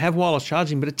product and have wireless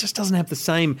charging, but it just doesn't have the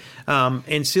same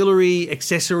ancillary,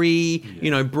 accessory,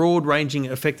 broad-ranging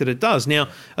effect that it does. Now,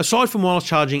 aside from wireless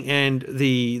charging and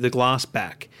the glass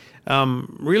back,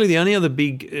 really the only other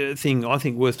big thing I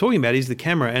think worth talking about is the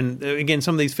camera. And again,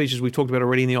 some of these features we've talked about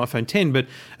already in the iPhone 10, but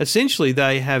essentially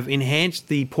they have enhanced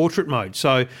the portrait mode.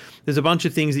 So there's a bunch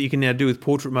of things that you can now do with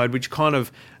portrait mode, which kind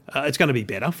of, it's going to be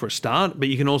better for a start, but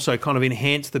you can also kind of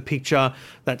enhance the picture.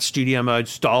 That studio mode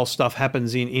style stuff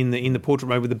happens in the portrait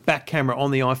mode with the back camera on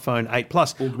the iPhone 8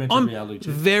 Plus. Augmented reality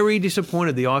too. Very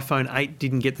disappointed the iPhone 8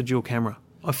 didn't get the dual camera.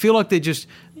 I feel like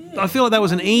I feel like that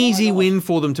was an easy win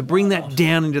for them to bring that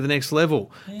down into the next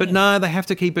level. Yeah. But no, they have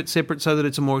to keep it separate so that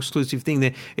it's a more exclusive thing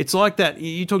there. It's like that,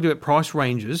 you talked about price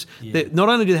ranges. Yeah. Not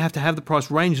only do they have to have the price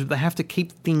range, but they have to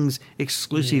keep things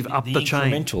exclusive up the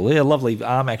chain. Incremental, lovely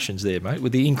arm actions there, mate,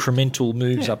 with the incremental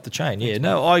moves up the chain. Yeah,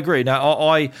 no, I agree. No,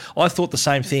 I thought the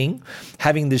same thing.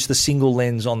 Having the single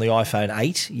lens on the iPhone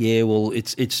 8,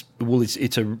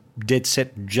 it's a dead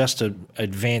set just to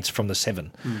advance from the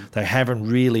 7. They haven't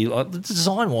really,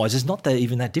 design-wise, it's not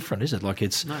even that different, is it? Like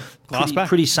it's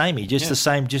pretty samey, just the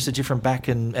same, just a different back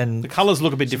and the colours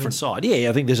look a bit different. Side. Yeah,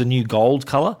 I think there's a new gold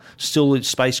colour. Still, it's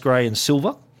space grey and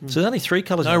silver. So there's only 3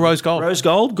 colours. No rose gold. Rose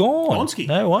gold gone. Gonski.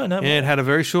 No. Yeah, it had a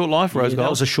very short life. Rose gold. That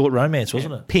was a short romance,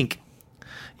 wasn't it? Pink.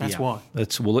 That's why. I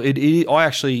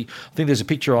think there's a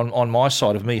picture on my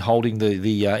side of me holding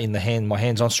the in the hand, my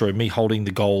hands on story, me holding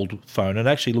the gold phone. It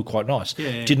actually looked quite nice.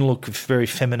 Yeah. Didn't look very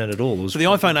feminine at all. So the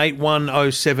iPhone 8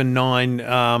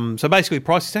 107.9. So basically,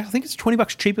 price is, I think it's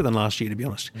 $20 cheaper than last year, to be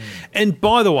honest. And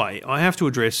by the way, I have to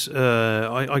address.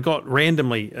 I got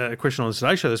randomly a question on the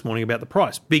Today Show this morning about the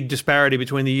price. Big disparity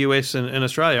between the US and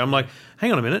Australia. I'm like,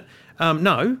 hang on a minute.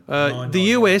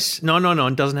 The US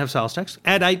 999 doesn't have sales tax.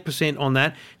 Add 8% on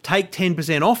that. Take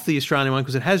 10% off the Australian one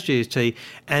because it has GST,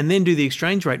 and then do the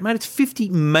exchange rate. Mate, it's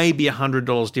 $50, maybe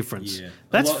 $100 difference. Yeah.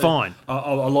 That's fine.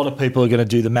 A lot of people are going to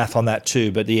do the math on that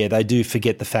too, but yeah, they do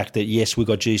forget the fact that yes, we've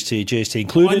got GST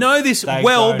included. I know this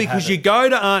well because you go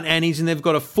to Aunt Annie's and they've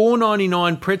got a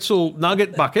 $4.99 pretzel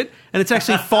nugget bucket, and it's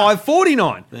actually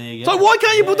 $5.49. There you go. So why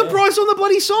can't you put the price on the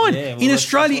bloody sign? Yeah, well, in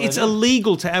Australia, it's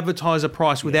illegal to advertise a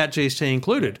price without GST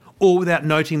included, or without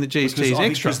noting that GST is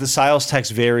extra. Because the sales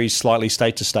tax varies slightly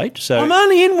state to state. So I'm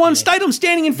only in one state. I'm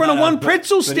standing in front of one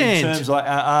pretzel stand. In terms like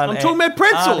I'm talking about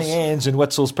pretzels. Auntie Anne's and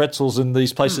Wetzel's Pretzels and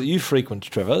these places that you frequent,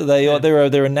 Trevor,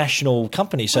 they're a national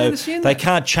company, so they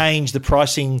can't change the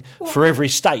pricing for every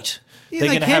state. They're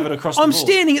going to have it across the board. I'm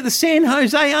standing at the San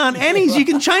Jose Aunt Annie's. You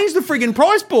can change the friggin'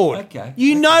 price board. Okay.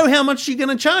 You know how much you're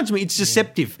going to charge me. It's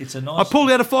deceptive. It's a nice. I pulled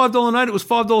out a $5 note. It was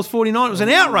 $5.49. It was an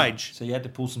outrage. So you had to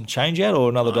pull some change out, or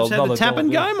another dollar? I just had to tap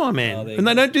and go, my man. And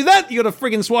they don't do that. You got to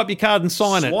friggin' swipe your card and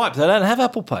sign it. Swipe. They don't have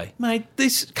Apple Pay, mate.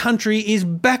 This country is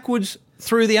backwards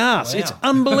through the arse. Wow. It's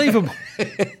unbelievable.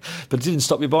 But it didn't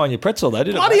stop you buying your pretzel, though,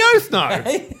 did it? Bloody oath, no.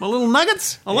 My little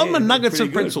nuggets. I love my nuggets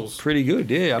and pretzels. Pretty good,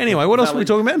 yeah. Anyway, what else were we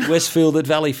talking about? Westfield at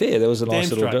Valley Fair. There was a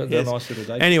nice little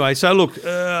day. Anyway, so look,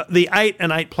 the 8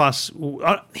 and 8 Plus.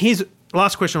 Here's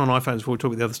last question on iPhones before we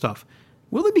talk about the other stuff.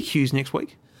 Will there be queues next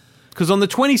week? Because on the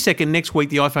 22nd next week,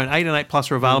 the iPhone 8 and 8 Plus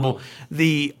are available.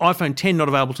 The iPhone 10 not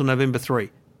available till November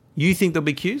 3. You think there'll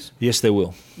be queues? Yes, there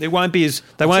will. They won't be as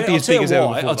big as they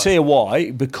were before. I'll tell you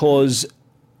why. Because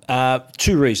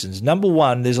two reasons. Number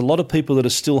one, there's a lot of people that are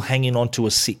still hanging on to an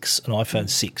iPhone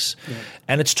 6,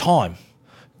 and it's time.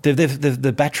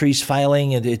 The battery's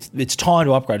failing, and it's time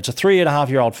to upgrade. It's a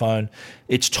 3.5-year-old phone.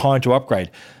 It's time to upgrade.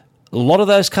 A lot of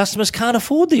those customers can't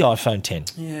afford the iPhone 10.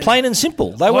 Yeah. Plain and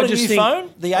simple. They want a new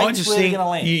phone. The 8 is where they're going to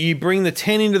land. You bring the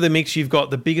 10 into the mix, you've got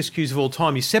the biggest queues of all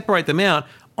time. You separate them out.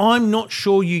 I'm not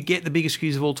sure you get the biggest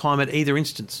queues of all time at either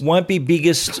instance. Won't be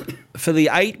biggest for the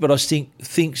 8, but I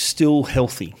think still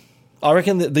healthy. I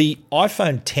reckon that the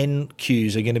iPhone 10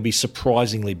 queues are going to be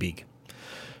surprisingly big,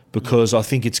 because I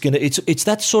think it's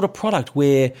that sort of product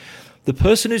where the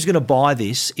person who's going to buy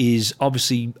this is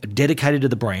obviously dedicated to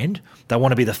the brand. They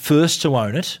want to be the first to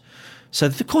own it. So,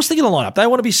 of course, they're going to line up. They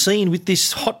want to be seen with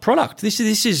this hot product. This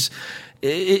is...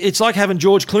 It's like having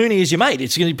George Clooney as your mate.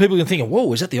 It's going to, people are going to think,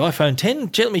 "Whoa, is that the iPhone 10?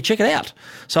 Let me check it out."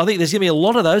 So I think there's going to be a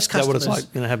lot of those customers. Is that what it's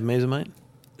like? Going to have me as a mate?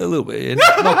 A little bit,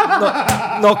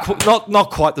 yeah.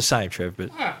 not quite the same, Trev, but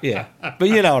yeah. But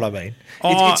you know what I mean.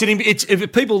 It's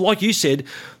if people, like you said,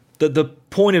 the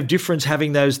point of difference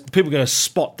having those people are going to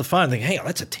spot the phone, think, "Hang on,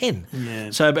 that's a 10."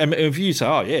 Yeah. So if you say,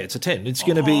 "Oh yeah, it's a 10," it's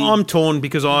going to be. I'm torn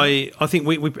because I think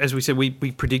we as we said we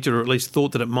predicted, or at least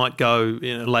thought, that it might go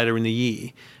later in the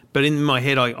year. But in my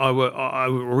head, I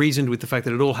reasoned with the fact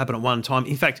that it all happened at one time.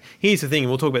 In fact, here's the thing, and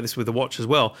we'll talk about this with the watch as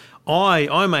well.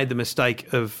 I made the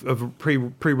mistake of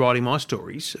pre-writing my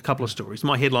stories, a couple of stories.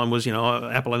 My headline was,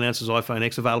 Apple announces iPhone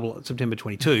X available at September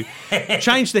 22.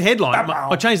 Changed the headline.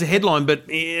 I changed the headline, but...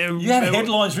 you had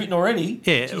headlines written already.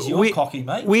 Yeah. Jeez, you're cocky,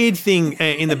 mate. Weird thing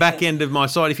in the back end of my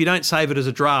site, if you don't save it as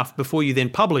a draft before you then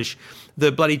publish,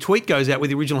 the bloody tweet goes out with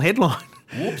the original headline.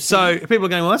 Whoopsie. So people are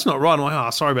going, well, that's not right. I'm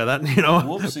like, sorry about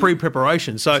that.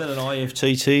 Pre-preparation. So is that an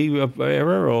IFTT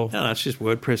error or? No, it's just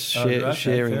WordPress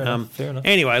sharing. Fair enough.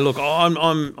 Anyway, look,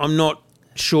 I'm not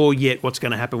sure yet what's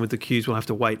going to happen with the queues. We'll have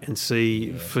to wait and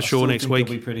see for sure next week.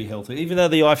 It'll be pretty healthy. Even though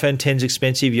the iPhone 10's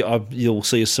expensive, you'll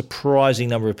see a surprising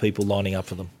number of people lining up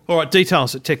for them. All right,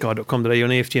 details at techguide.com.au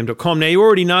and EFTM.com. Now, you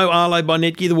already know Arlo by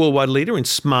Netgear, the worldwide leader in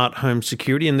smart home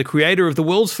security and the creator of the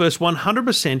world's first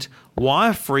 100%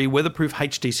 wire-free weatherproof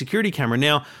HD security camera.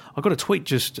 Now, I got a tweet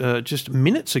just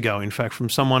minutes ago, in fact, from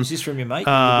someone. Is this from your mate?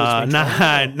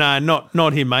 No,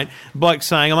 not him, mate. Bloke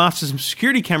saying, I'm after some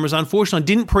security cameras. Unfortunately, I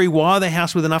didn't pre-wire the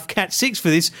house with enough Cat 6 for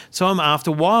this, so I'm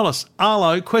after wireless.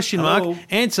 Arlo, question mark.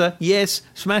 Answer, yes,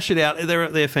 smash it out.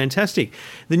 They're fantastic.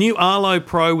 The new Arlo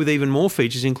Pro with even more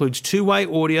features includes two-way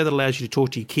audio that allows you to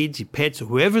talk to your kids, your pets, or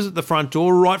whoever's at the front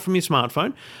door right from your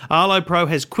smartphone. Arlo Pro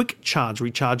has quick charge,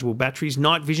 rechargeable batteries,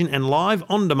 night vision, and live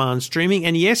on-demand streaming.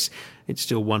 And yes, it's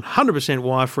still 100%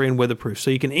 wire-free and weatherproof,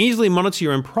 so you can easily monitor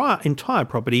your entire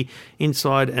property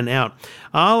inside and out.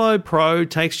 Arlo Pro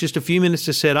takes just a few minutes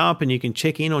to set up, and you can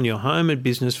check in on your home and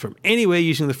business from anywhere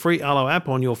using the free Arlo app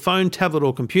on your phone, tablet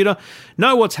or computer.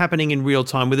 Know what's happening in real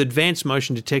time with advanced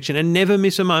motion detection, and never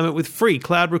miss a moment with free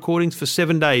cloud recordings for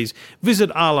 7 days.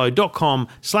 Visit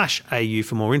arlo.com/au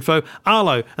for more info.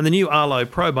 Arlo and the new Arlo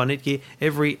Pro by Netgear,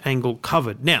 every angle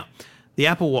covered. Now, the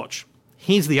Apple Watch.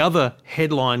 Here's the other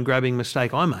headline-grabbing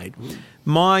mistake I made.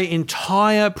 My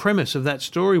entire premise of that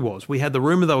story was we had the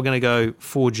rumour they were going to go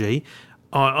 4G.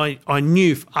 I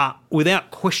knew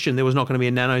without question there was not going to be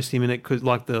a nano SIM in it, cause,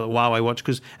 like the Huawei watch,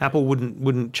 because Apple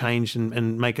wouldn't change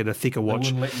and make it a thicker watch.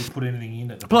 They wouldn't let you put anything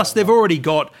in it. Plus, they've already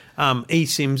got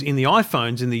eSIMs in the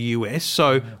iPhones in the US,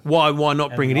 so why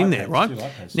not bring it in there, right?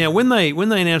 Now, when they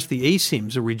announced the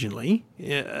eSIMs originally,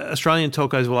 Australian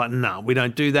telcos were like, no, we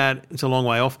don't do that. It's a long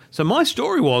way off. So my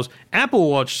story was Apple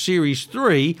Watch Series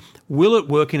 3, will it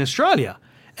work in Australia?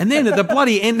 And then at the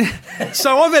bloody end,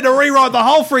 so I've had to rewrite the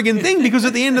whole frigging thing, because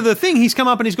at the end of the thing, he's come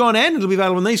up and he's gone, and it'll be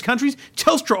available in these countries,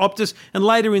 Telstra, Optus, and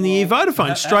later in the year,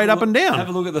 Vodafone, straight up and down. Have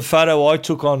a look at the photo I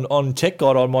took on Tech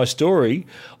Guide on my story.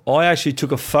 I actually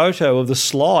took a photo of the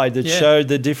slide that showed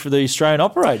the Australian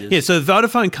operators. Yeah, so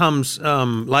Vodafone comes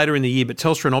later in the year, but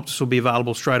Telstra and Optus will be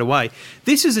available straight away.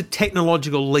 This is a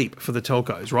technological leap for the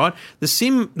telcos, right? The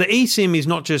eSIM is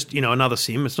not just another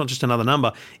SIM. It's not just another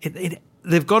number.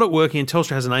 They've got it working, and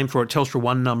Telstra has a name for it, Telstra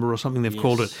One number or something they've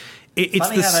called it. It's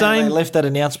funny the same. They left that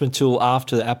announcement till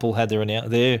after Apple had their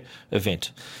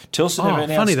event. Telstra never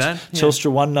announced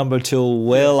Telstra One number till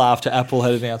well after Apple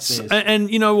had announced theirs.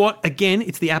 And you know what? Again,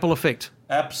 it's the Apple effect.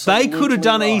 Absolutely, they could have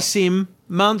done right. eSIM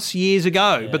months, years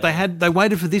ago, but they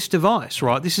waited for this device,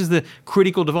 right? This is the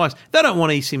critical device. They don't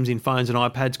want eSIMs in phones and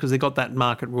iPads because they've got that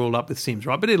market ruled up with SIMs,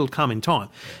 right? But it'll come in time.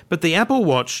 But the Apple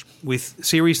Watch with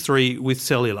Series 3 with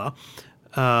cellular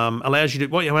allows you to,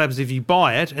 what happens if you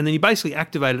buy it and then you basically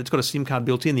activate it, it's got a SIM card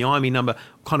built in, the IMEI number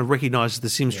kind of recognises the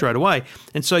SIM straight away.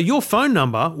 And so your phone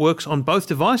number works on both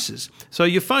devices. So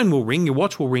your phone will ring, your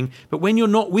watch will ring, but when you're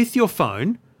not with your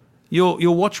phone, your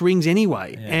watch rings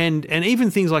anyway. Yeah. And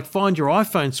even things like Find Your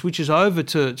iPhone switches over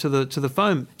to the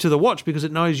phone, to the watch, because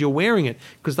it knows you're wearing it,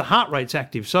 because the heart rate's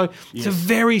active. So it's a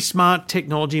very smart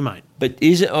technology, mate. But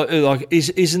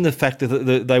isn't the fact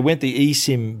that they went the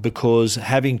eSIM because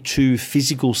having two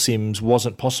physical SIMs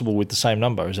wasn't possible with the same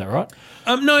number? Is that right?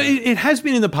 No, it has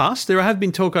been in the past. There have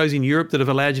been telcos in Europe that have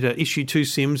allowed you to issue two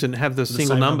SIMs and have the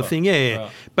single number thing. Yeah.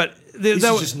 Right. But this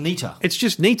is just neater. It's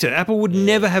just neater. Apple would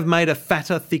never have made a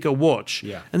fatter, thicker watch.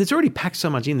 Yeah. And it's already packed so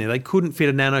much in there. They couldn't fit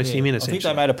a nano SIM in, essentially. I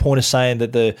think they made a point of saying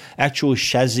that the actual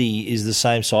chassis is the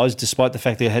same size, despite the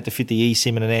fact they had to fit the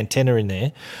eSIM and an antenna in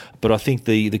there. But I think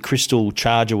the crystal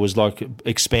charger was like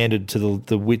expanded to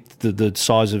the width, the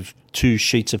size of two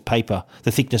sheets of paper,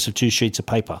 the thickness of two sheets of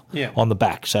paper on the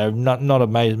back. So not a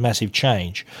massive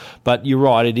change. But you're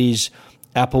right, it is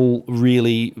Apple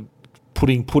really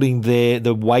putting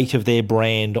the weight of their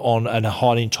brand on an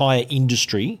entire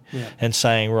industry and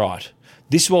saying, right,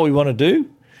 this is what we want to do.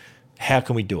 How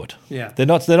can we do it? Yeah. They're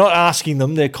not asking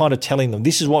them, they're kind of telling them,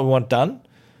 this is what we want done.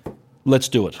 Let's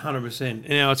do it. 100%.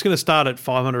 Now, it's going to start at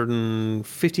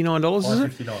 $559, is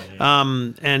it?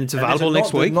 $559, and it's available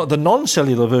next week. The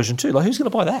non-cellular version too. Like, who's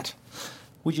going to buy that?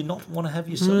 Would you not want to have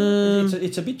your cellular?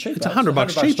 It's a bit cheaper. It's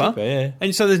 $100 cheaper. Yeah.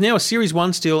 And so there's now a Series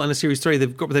 1 still and a Series 3.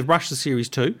 They've rushed the Series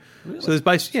 2. Really? So there's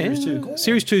basically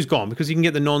Series 2's gone because you can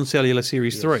get the non-cellular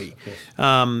Series 3. Yes.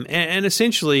 And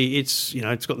essentially it's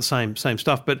got the same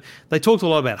stuff. But they talked a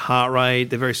lot about heart rate.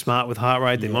 They're very smart with heart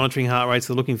rate. They're monitoring heart rates.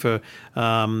 They're looking for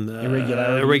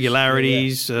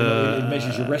irregularities. It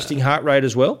measures your resting heart rate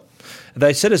as well.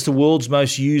 They said it's the world's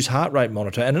most used heart rate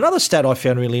monitor. And another stat I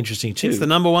found really interesting too. It's the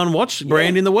number one watch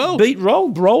brand in the world. Beat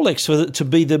Rolex to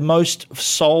be the most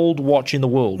sold watch in the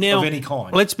world of any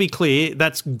kind. Let's be clear,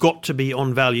 that's got to be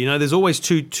on value. There's always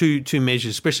two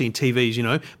measures, especially in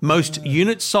TVs, most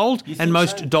units sold and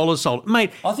most dollars sold.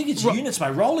 Mate, I think it's units,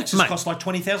 mate. Rolex has cost like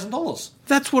 $20,000.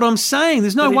 That's what I'm saying.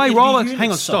 There's no way Rolex...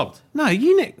 Hang on, stop. No,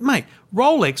 mate.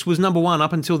 Rolex was number one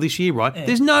up until this year, right? Yeah.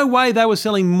 There's no way they were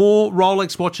selling more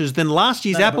Rolex watches than last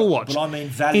year's Apple Watch. But I mean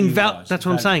value. That's what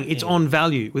I'm saying. It's on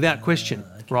value, without question,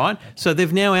 right? Okay. So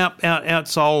they've now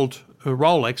outsold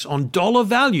Rolex on dollar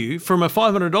value from a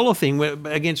 $500 thing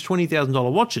against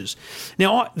 $20,000 watches.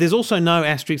 Now, there's also no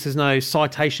asterisk, there's no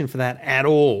citation for that at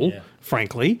all,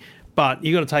 frankly. but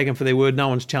you got to take them for their word. No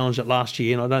one's challenged it last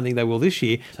year, and I don't think they will this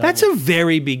year. That's a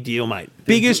very big deal, mate.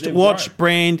 Biggest watch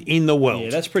brand in the world. Yeah,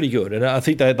 that's pretty good. And I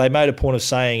think they made a point of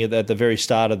saying at the very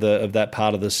start of that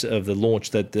part of the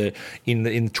launch that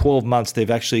in 12 months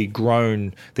they've actually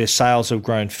grown, their sales have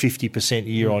grown 50%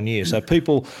 year on year. So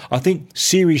people, I think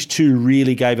Series 2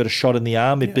 really gave it a shot in the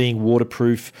arm, it being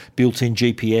waterproof, built-in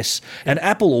GPS. And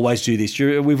Apple always do this.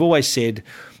 We've always said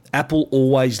Apple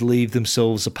always leave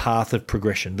themselves a path of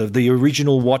progression. The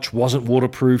original watch wasn't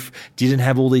waterproof, didn't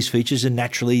have all these features, and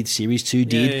naturally Series 2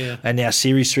 did. And now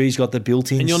Series 3's got the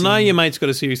built-in. And you'll know your mate's got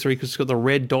a Series 3 because it's got the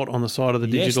red dot on the side of the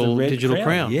digital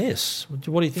crown. Yes.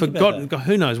 What do you think about that?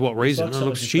 Who knows what reason. It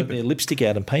looks stupid. Their lipstick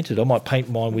out and paint it. I might paint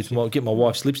mine get my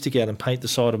wife's lipstick out and paint the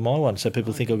side of my one so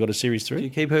people think I've got a Series 3. Do you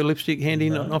keep her lipstick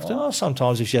handy often? Oh,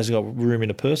 sometimes if she hasn't got room in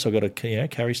a purse, I've got to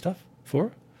carry stuff for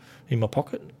her in my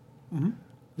pocket. Mm-hmm.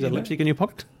 Is that lipstick in your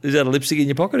pocket? Is that a lipstick in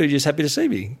your pocket, or are you just happy to see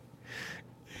me?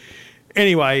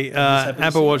 Anyway,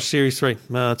 Apple Watch Series 3.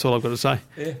 That's all I've got to say.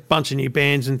 Yeah. Bunch of new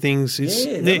bands and things.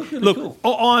 Look, cool.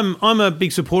 I'm a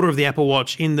big supporter of the Apple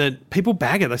Watch in that people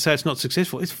bag it. They say it's not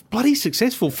successful. It's bloody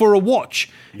successful for a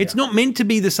watch. Yeah. It's not meant to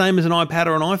be the same as an iPad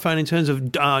or an iPhone in terms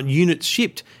of units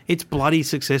shipped. It's bloody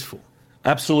successful.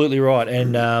 Absolutely right,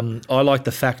 and I like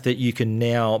the fact that you can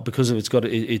now, because of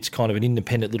it's kind of an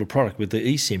independent little product with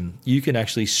the eSIM, you can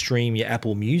actually stream your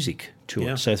Apple Music to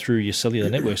it, so through your cellular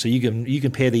network. So you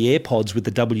can pair the AirPods with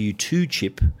the W2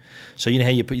 chip. So you know how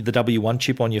you put the W1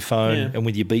 chip on your phone and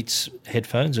with your Beats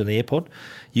headphones and the AirPod,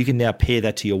 you can now pair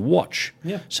that to your watch.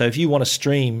 Yeah. So if you want to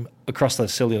stream across the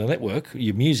cellular network,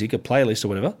 your music, a playlist or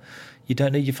whatever, you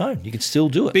don't need your phone. You can still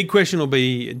do it. Big question will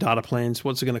be data plans.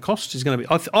 What's it going to cost? It's going to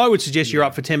be. I would suggest you're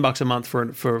up for $10 a month for an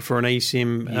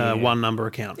eSIM one number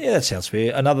account. Yeah, that sounds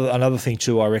fair. Another thing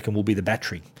too, I reckon, will be the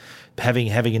battery. Having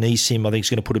an eSIM, I think, is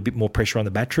going to put a bit more pressure on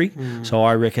the battery. So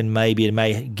I reckon maybe it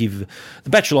may give the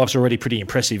battery life's already pretty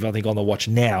impressive, I think, on the watch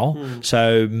now.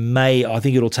 So I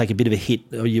think it'll take a bit of a hit.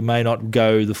 Or you may not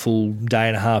go the full day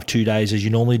and a half, 2 days as you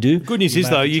normally do. Good news is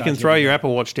though, you can throw your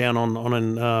Apple Watch down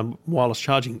on wireless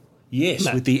charging.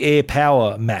 Yes, with the Air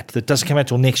Power mat that doesn't come out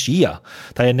till next year.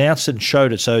 They announced it and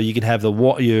showed it, so you can have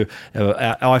your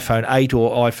iPhone 8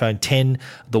 or iPhone 10,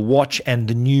 the watch, and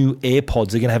the new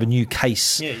AirPods. They're going to have a new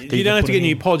case. Yeah, you don't have to get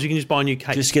new pods. You can just buy a new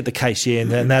case. Just get the case,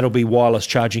 and that'll be wireless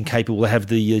charging capable. They have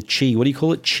the Qi. What do you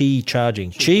call it? Qi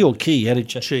charging. Qi or Key?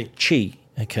 Qi.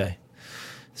 Okay.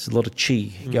 There's a lot of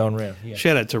chi going around. Yeah.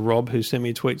 Shout out to Rob, who sent me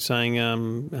a tweet saying,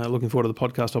 looking forward to the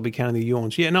podcast, I'll be counting the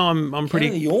yawns. Yeah, no, I'm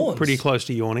pretty close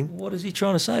to yawning. What is he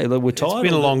trying to say? That we're tired? It's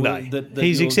been a long day.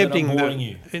 He's accepting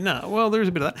you. No, well, there is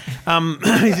a bit of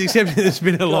that. He's accepting it's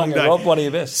been a long day. Rob, one of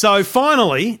your best. So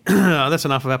finally, that's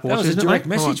enough of Apple Watch, isn't it? Direct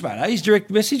message, mate. He's direct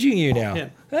messaging you now. Yeah.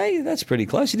 Hey, that's pretty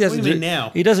close. He doesn't. What do you mean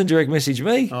now? He doesn't direct message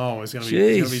me. Oh, it's going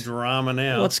to be drama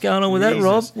now. What's going on with that,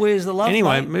 Rob? Where's the love?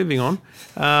 Anyway, mate? Moving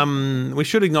on. We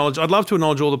should acknowledge. I'd love to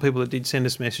acknowledge all the people that did send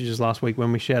us messages last week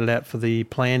when we shouted out for the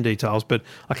plan details, but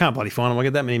I can't bloody find them. I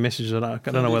get that many messages. I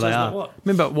don't know where they are. What?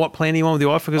 Remember what plan you want with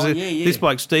your iPhone? Because this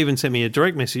bloke Stephen sent me a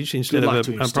direct message instead of a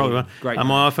probably one. Great.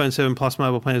 My iPhone 7 Plus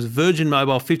mobile plan is Virgin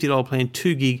Mobile $50 plan,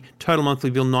 2 gig, total monthly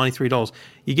bill $93.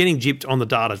 You're getting gypped on the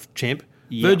data, champ.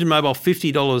 Yep. Virgin Mobile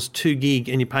 $50, 2 gig,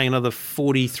 and you're paying another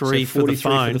 $43 for the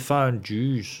phone. For the phone,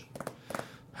 Jeez.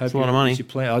 That's a lot of money.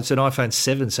 It's an iPhone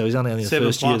 7, so he's only in the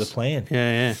first year of the plan.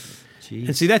 Yeah. Jeez.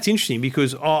 And see, that's interesting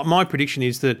because my prediction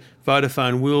is that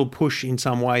Vodafone will push in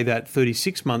some way that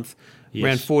 36-month,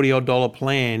 around $40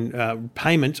 plan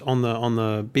payment on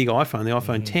the big iPhone, the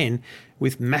iPhone 10,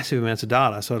 with massive amounts of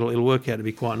data. So it'll work out to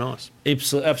be quite nice.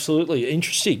 Absolutely.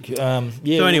 Interesting. So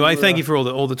anyway, thank you for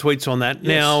all the tweets on that. Yes.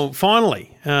 Now, finally,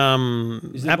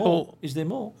 is there Apple... More? Is there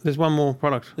more? There's one more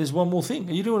product. There's one more thing.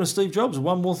 Are you doing a Steve Jobs?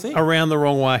 One more thing? Around the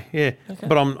wrong way, yeah. Okay.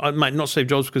 But mate, not Steve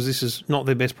Jobs because this is not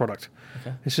their best product.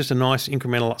 Okay. It's just a nice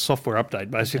incremental software update,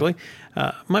 basically.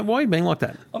 Okay. Mate, why are you being like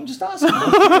that? I'm just asking.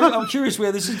 I'm curious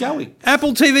where this is going.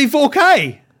 Apple TV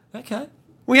 4K. Okay.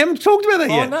 We haven't talked about that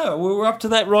yet. Oh, no. We're up to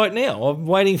that right now. I'm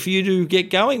waiting for you to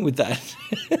get going with that.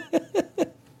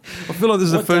 I feel like this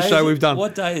is the first show we've done.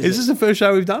 What day is it? Is this the first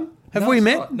show we've done? Have we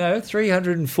met? No,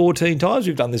 314 times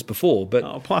we've done this before.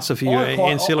 But plus a few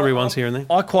ancillary ones here and there.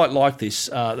 I quite like this,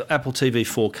 the Apple TV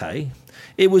 4K.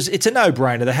 it's a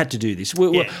no-brainer. They had to do this.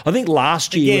 I think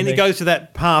last year... Again, it goes to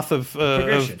that path of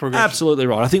progression. Absolutely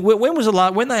right. I think when was the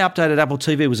last... When they updated Apple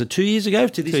TV, was it 2 years ago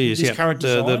to this, 2 years, this current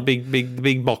design? The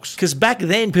big box. Because back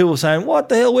then, people were saying, what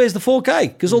the hell, where's the 4K?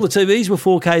 Because all the TVs were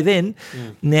 4K then.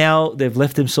 Now they've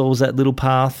left themselves that little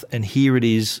path, and here it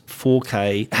is,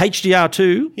 4K.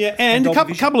 HDR2. Yeah, and a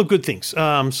couple of good things.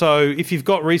 So if you've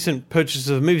got recent purchases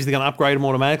of movies, they're going to upgrade them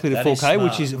automatically to 4K,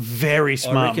 which is very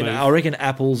smart. I reckon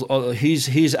Apple's...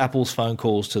 here's Apple's phone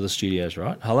calls to the studios,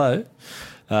 right? Hello.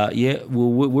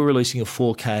 We're releasing a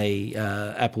 4K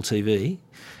Apple TV.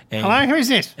 And, hello, who is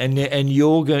this? And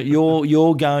you're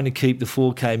going to keep the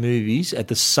 4K movies at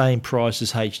the same price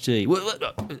as HD. Well,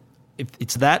 if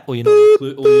it's that, or you're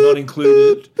not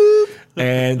included,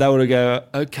 and they would go,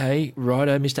 okay,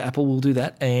 righto, Mr. Apple, we'll do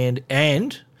that. And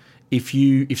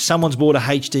if someone's bought a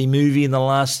HD movie in the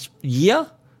last year,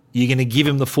 you're going to give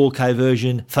him the 4K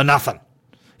version for nothing.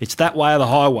 It's that way or the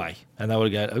highway. And they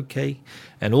would go, okay.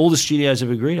 And all the studios have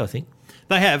agreed, I think.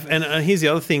 They have. And here's the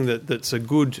other thing that's a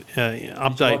good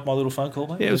update. Did you like my little phone call,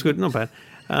 mate? Yeah, it was good. Not bad.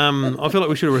 I feel like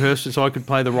we should have rehearsed it so I could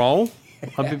play the role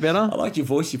a bit better. I liked your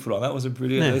voice you put on. That wasn't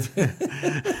pretty. Yeah.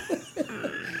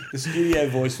 The studio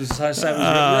voice was so that's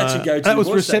a go-to. That was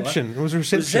voice, reception. It was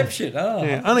reception. Reception. Oh,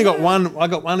 yeah. Only got one. I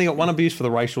only got one abuse for the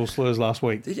racial slurs last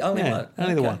week. Did you? Only one.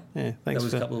 Only the one. Yeah. Thanks. That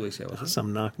was a couple of weeks ago. Wasn't it?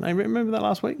 Some narc. No, remember that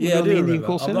last week? Yeah, I do Indian remember.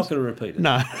 call I'm not going to repeat it.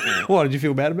 No. Why did you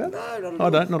feel bad about it? No, not at all. I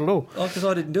don't. Not at all. Oh, because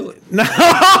I didn't do it. No.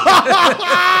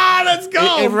 Let's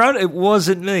go. Everyone, it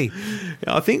wasn't me.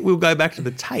 I think we'll go back to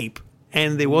the tape.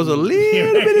 And there was a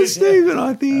little bit of Stephen,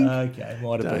 I think. Okay,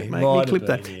 might have been. Make me clip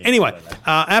that. Yeah, anyway,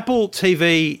 Apple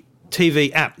TV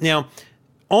app. Now,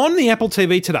 on the Apple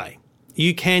TV today,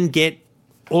 you can get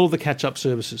all of the catch-up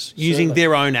services using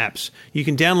their own apps. You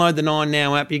can download the 9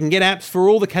 Now app. You can get apps for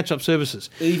all the catch-up services.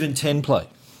 Even 10 Play.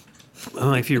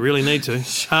 Oh, if you really need to.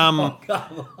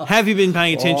 Have you been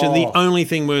paying attention? The only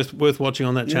thing worth watching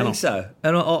on that channel. I think so.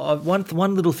 And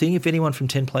one little thing, if anyone from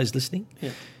 10 Play is listening.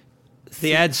 Yeah.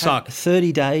 The ads suck.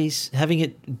 30 days, having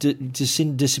it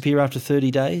disappear after 30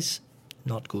 days,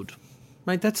 not good.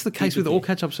 Mate, that's the case with all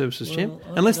catch-up services, Jim.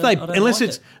 Unless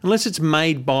it's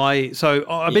made by. So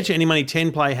I bet you Any Money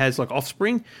 10 Play has like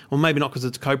Offspring, or maybe not because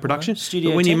it's co-production.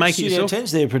 Studio but when 10, you make it Studio yourself,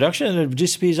 10's their production, and it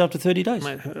disappears after 30 days.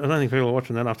 Mate, I don't think people are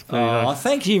watching that after 30 days. Oh,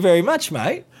 thank you very much,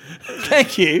 mate.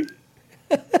 Thank you.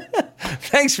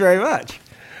 Thanks very much.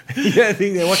 You don't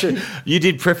think they're watching? You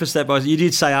did preface that by you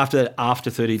did say after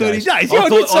 30 days. 30 days. Yeah, I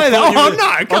did say that. Oh, no,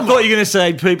 come on. I thought you were going to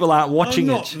say people aren't watching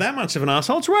I'm not that much of an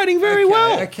arsehole. It's rating very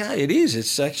well. Okay, it is.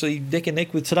 It's actually neck and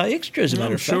neck with Today Extra, as a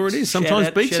matter of fact. I'm sure it is. Sometimes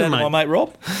beats them, mate. Shout out to my mate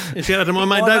Rob. Shout out to my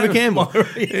mate David Campbell,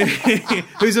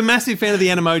 who's a massive fan of the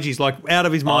Animojis, like out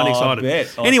of his mind excited.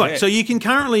 Anyway, so you can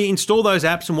currently install those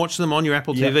apps and watch them on your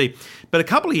Apple TV. But a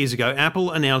couple of years ago,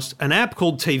 Apple announced an app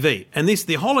called TV, and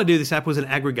the whole idea of this app was an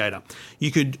aggregator.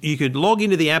 You could log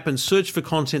into the app and search for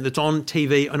content that's on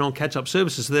TV and on catch-up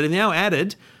services. So they've now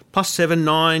added +7,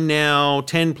 9 Now,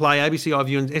 10 Play, ABC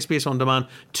iView, and SBS On Demand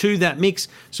to that mix.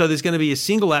 So there's going to be a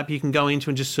single app you can go into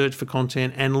and just search for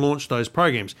content and launch those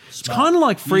programs. Smart. It's kind of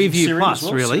like Freeview Plus,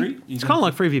 really. It's kind of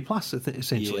like Freeview Plus,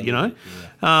 essentially, you know.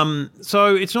 Yeah.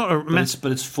 So it's not a massive...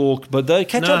 But it's 4K. But the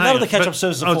catch-up, none of the catch-up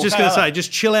services are 4K. I was just going to say, just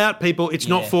chill out, people. It's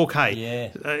not 4K.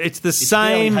 Yeah. It's the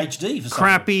same HD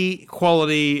crappy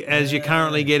quality as you're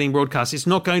currently getting broadcast. It's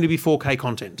not going to be 4K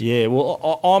content. Yeah,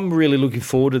 well, I'm really looking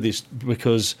forward to this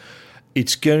because...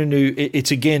 It's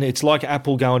like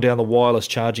Apple going down the wireless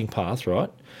charging path, right?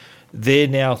 They're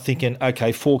now thinking,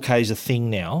 okay, 4K is a thing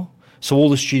now. So all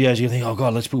the studios are going to think, oh,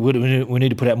 God, we need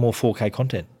to put out more 4K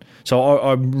content. So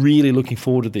I'm really looking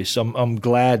forward to this. I'm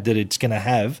glad that it's going to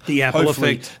have the Apple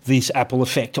effect. This Apple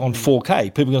effect on 4K.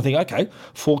 People are going to think, okay,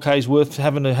 4K is worth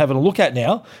having a look at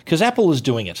now because Apple is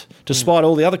doing it, despite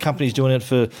all the other companies doing it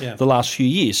for the last few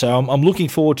years. So I'm looking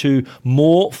forward to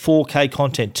more 4K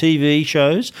content, TV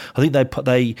shows. I think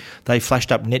they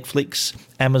flashed up Netflix,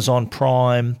 Amazon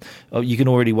Prime. You can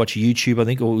already watch YouTube, I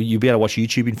think, or you'll be able to watch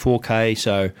YouTube in 4K.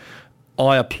 So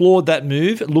I applaud that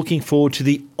move, looking forward to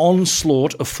the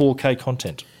onslaught of 4K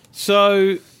content.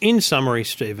 So, in summary,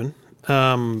 Stephen,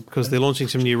 because they're launching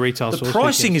some new retail stores. The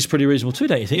pricing is pretty reasonable too,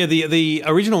 don't you think? Yeah, the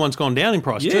original one's gone down in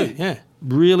price too. Yeah.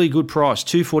 Really good price.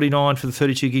 $249 for the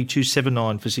 32 gig,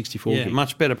 $279 for 64 Yeah, gig.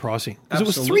 much better pricing. Because it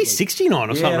was Absolutely. $369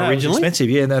 or something no, originally. It was expensive,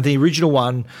 yeah. Now, the original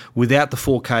one without the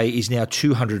 4K is now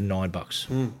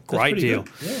 $209. Great deal.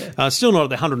 Yeah. Still not at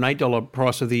the $108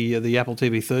 price of the Apple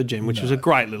TV 3rd Gen, which was a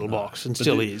great little box and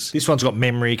still is. This one's got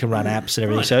memory, can run apps and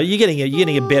everything. So you're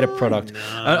getting a better product.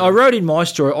 I wrote in my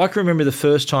story, I can remember the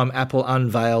first time Apple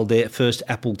unveiled their first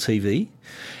Apple TV.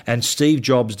 And Steve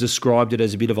Jobs described it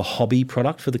as a bit of a hobby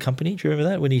product for the company. Do you remember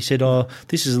that? When he said,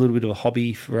 this is a little bit of a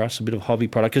hobby for us, a bit of a hobby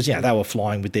product. Because, they were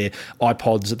flying with their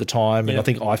iPods at the time. And I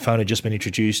think iPhone had just been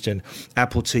introduced. And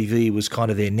Apple TV was kind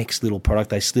of their next little product.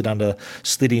 They slid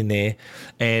in there.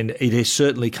 And it has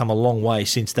certainly come a long way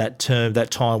since that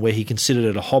time where he considered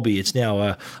it a hobby. It's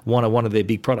now one of their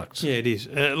big products. Yeah, it is.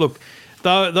 Look,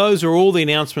 those are all the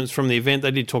announcements from the event. They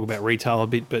did talk about retail a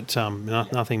bit, but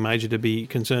nothing major to be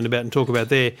concerned about and talk about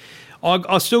there.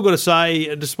 I still got to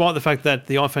say, despite the fact that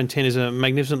the iPhone 10 is a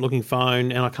magnificent-looking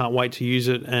phone and I can't wait to use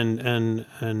it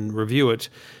and review it,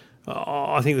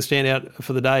 I think the standout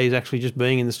for the day is actually just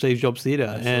being in the Steve Jobs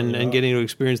Theatre and getting to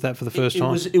experience that for the first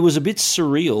time. It was a bit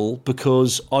surreal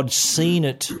because I'd seen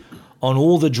it on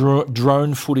all the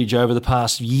drone footage over the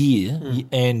past year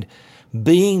and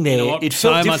being there, it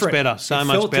felt different. So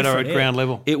much better at ground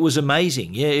level. It was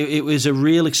amazing. Yeah, it was a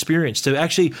real experience to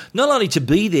actually not only to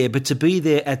be there, but to be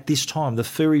there at this time, the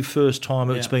very first time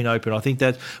it's been open. I think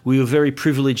that we were very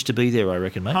privileged to be there, I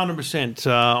reckon, mate. 100%.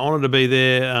 Honoured to be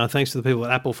there. Thanks to the people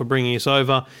at Apple for bringing us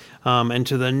over. And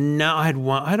to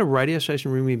I had a radio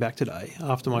station ring me back today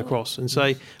after my cross and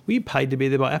say, "Were you paid to be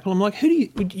there by Apple?" I'm like,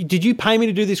 did you pay me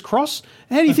to do this cross?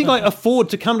 How do you think I afford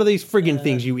to come to these frigging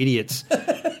things, you idiots?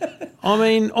 I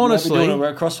mean, honestly,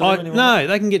 no,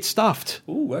 they can get stuffed.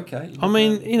 Oh, okay. I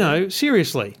mean,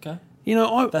 seriously. Okay.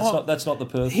 That's not the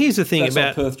Perth. Here's the thing that's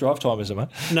about not Perth drive time, is it, mate?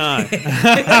 No.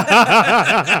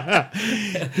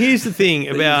 Here's the thing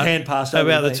about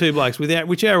the two blokes,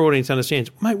 which our audience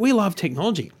understands, mate. We love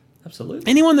technology. Absolutely.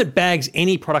 Anyone that bags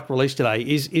any product released today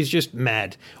is just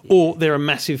mad, or they're a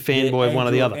massive fanboy of one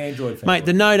or the other. Android mate,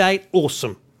 the Note 8,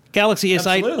 awesome. Galaxy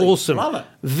S8, Absolutely. awesome. Love it.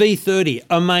 V30,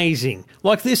 amazing.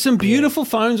 Like, there's some beautiful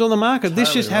phones on the market. Totally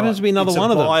this just happens to be another one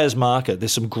of them. It's a buyer's market.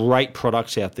 There's some great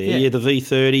products out there. Yeah, the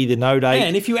V30, the Note 8. Yeah,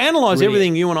 and if you analyse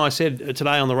everything you and I said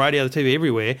today on the radio, the TV,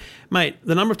 everywhere, mate,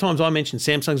 the number of times I mentioned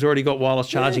Samsung's already got wireless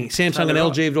charging. Samsung and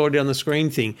LG have already done the screen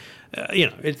thing.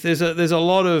 There's a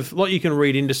lot you can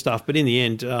read into stuff, but in the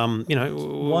end, one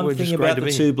thing about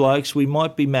the two blokes, we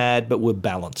might be mad, but we're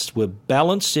balanced. We're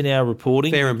balanced in our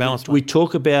reporting. Fair and balanced. We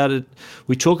talk about it.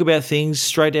 We talk about things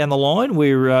straight down the line.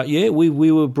 We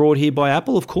were brought here by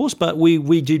Apple, of course, but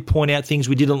we did point out things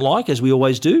we didn't like, as we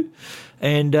always do.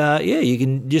 And you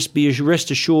can just be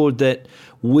rest assured that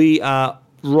we are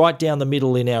right down the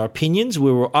middle in our opinions.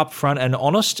 We were upfront and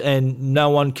honest, and no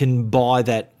one can buy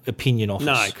that opinion off us.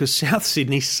 No, because South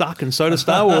Sydney suck, and so do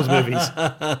Star Wars movies.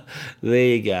 There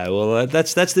you go. Well,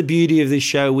 that's the beauty of this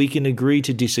show. We can agree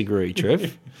to disagree,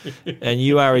 Trev. And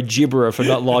you are a gibberer for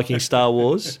not liking Star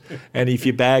Wars. And if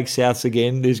you bag Souths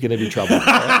again, there's going to be trouble.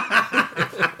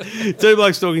 Two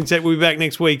Blokes Talking Tech. We'll be back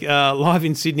next week live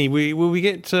in Sydney. Will we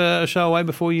get a show away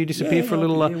before you disappear for a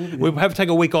little? We'll have to take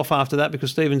a week off after that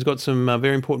because Stephen's got some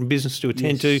very important business to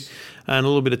attend to and a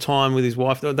little bit of time with his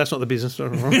wife. That's not the business.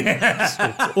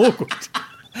 It's awkward.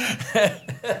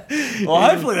 Well,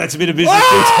 hopefully that's a bit of business.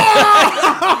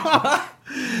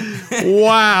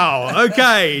 Wow.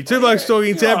 Okay. Two Blokes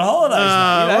Talking Tech. On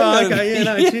holidays,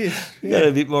 mate. Cheers. You got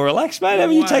a bit more relaxed, mate.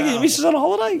 Haven't you taken your missus on a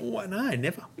holiday? No,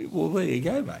 never. Well, there you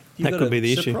go, mate. That could be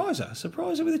the issue.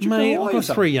 Surprise her with a trip Mate, to Hawaii. I've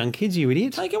got 3 young kids, you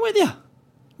idiot. Take her with you.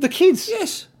 The kids?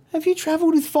 Yes. Have you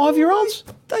travelled with 5-year-olds?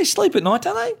 They sleep at night,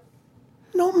 don't they?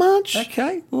 Not much.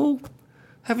 Okay. Well,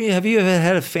 have you ever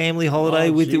had a family holiday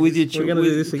with your children? We're going to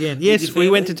do this again. Yes, we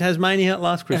went to Tasmania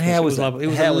last Christmas. And how was that? Lovely. It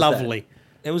was lovely.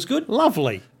 It was good?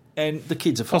 Lovely. And the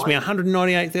kids are fine. Cost me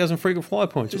 198,000 frequent flyer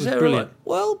points. It was Right? brilliant.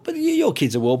 Well, but your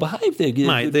kids are well behaved.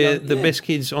 They're the best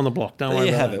kids on the block. Don't worry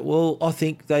about it. Well, I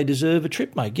think they deserve a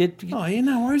trip, mate.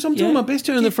 No worries. I'm doing my best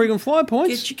to earn the frequent flyer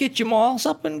points. Get your miles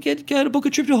up and go to book a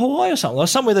trip to Hawaii or something. Like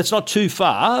somewhere that's not too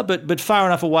far, but far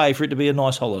enough away for it to be a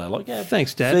nice holiday. Like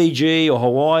thanks, Dad. Fiji or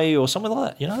Hawaii or something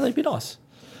like that. They'd be nice.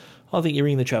 I think you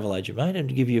ring the travel agent, mate,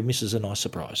 and give your missus a nice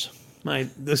surprise. Mate,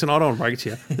 listen, I don't want to break it to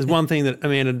you. There's one thing that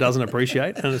Amanda doesn't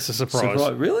appreciate, and it's a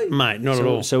surprise. Really? Mate, not at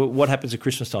all. So what happens at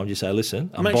Christmas time? Do you say, listen,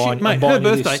 I'm mate, buying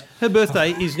her birthday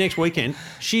is next weekend.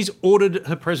 She's ordered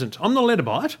her present. I'm not allowed to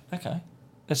buy it. Okay.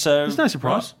 So There's no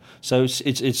surprise. Right. So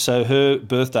it's so her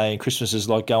birthday and Christmas is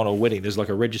like going to a wedding. There's like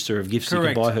a register of gifts you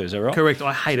can buy her. Is that right? Correct.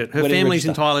 I hate it. Her Wedding family's register.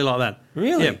 entirely like that.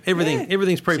 Really? Yeah. Everything's So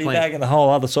you're pre-planned. bagging the whole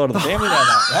other side of the family down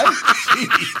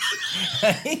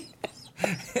there, hey?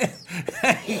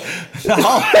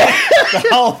 the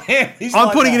whole family's I'm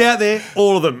like putting that. it out there.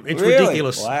 All of them. It's Really?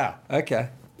 ridiculous. Wow. Okay.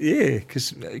 Yeah,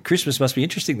 because Christmas must be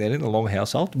interesting then in the Long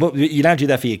household. But you don't do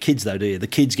that for your kids, though, do you? The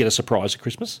kids get a surprise at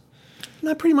Christmas.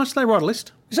 No, pretty much they write a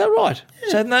list. Is that right? Yeah.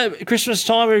 So no Christmas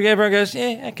time, everyone goes,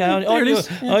 yeah, okay. I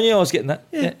knew I was getting that.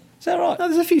 Yeah. Is that right? No,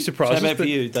 there's a few So surprises. how about for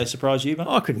you? They surprise you, mate?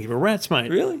 I couldn't give a rat's,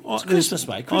 mate. Really? It's Christmas,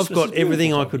 mate. Christmas I've got is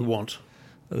everything I beautiful could want.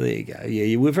 Well, there you go. Yeah,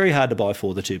 you were very hard to buy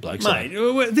for the two blokes. Mate,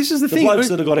 this is the The thing. blokes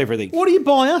that have got everything. What do you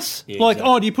buy us? Yeah, like,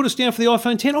 exactly. do you put us down for the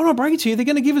iPhone 10? Oh, no, break it to you. They're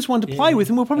going to give us one to play with,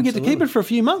 and we'll probably get to keep absolutely. it for a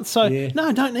few months. So,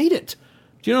 no, don't need it.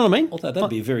 Do you know what I mean? Although that'd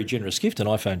be a very generous gift, an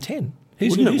iPhone 10.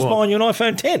 Who's Wouldn't it? buying you an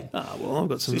iPhone 10? Ah, well, I've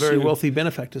got some very wealthy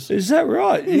benefactors. Is that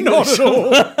right? Not at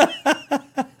all.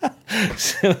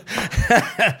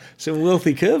 Some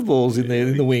wealthy curveballs in there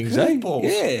in the wings, Curveballs?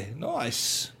 eh? Yeah,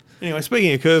 nice. Anyway,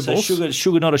 speaking of So curveballs.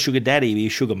 sugar, not a sugar daddy, be a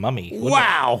sugar mummy. wouldn't it?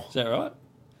 Wow. Is that right?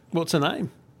 What's her name?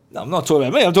 No, I'm not talking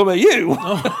about me. I'm talking about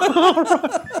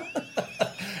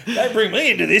you. Don't bring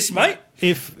me into this, mate.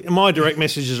 If my direct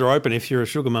messages are open, if you're a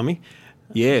sugar mummy.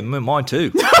 Yeah, mine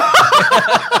too.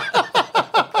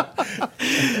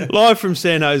 Live from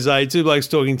San Jose, Two Blokes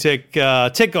Talking Tech,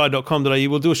 techguide.com.au.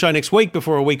 We'll do a show next week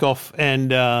before a week off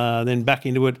and then back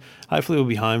into it. Hopefully we'll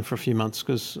be home for a few months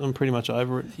because I'm pretty much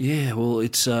over it. Yeah, well,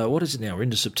 it's what is it now? We're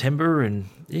into September, and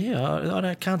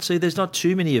I can't see. There's not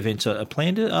too many events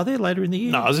planned. Are there later in the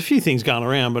year? No, there's a few things going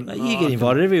around, but You get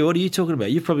invited everywhere. What are you talking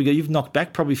about? You've knocked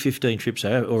back probably 15 trips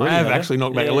already. I have haven't actually you?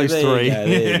 knocked back at least 3.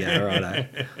 There you go.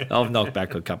 Right. I've knocked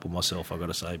back a couple myself, I've got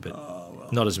to say,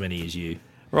 but not as many as you.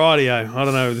 Rightio. I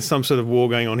don't know. There's some sort of war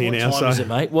going on here What now. time So is it,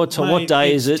 mate? What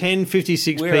day is it?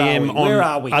 10:56 Where p.m. are we? Where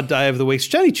are on we? a day of the week.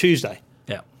 It's only Tuesday.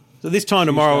 Yeah. So this time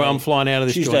tomorrow, I'm flying out of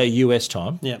this Tuesday joint. US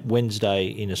time. Yeah. Wednesday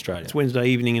in Australia. It's Wednesday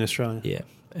evening in Australia. Yeah.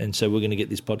 And so we're going to get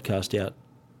this podcast out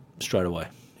straight away.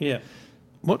 Yeah.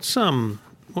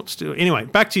 Anyway,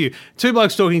 back to you. Two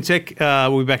Blokes Talking Tech.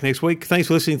 We'll be back next week. Thanks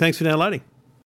for listening. Thanks for downloading.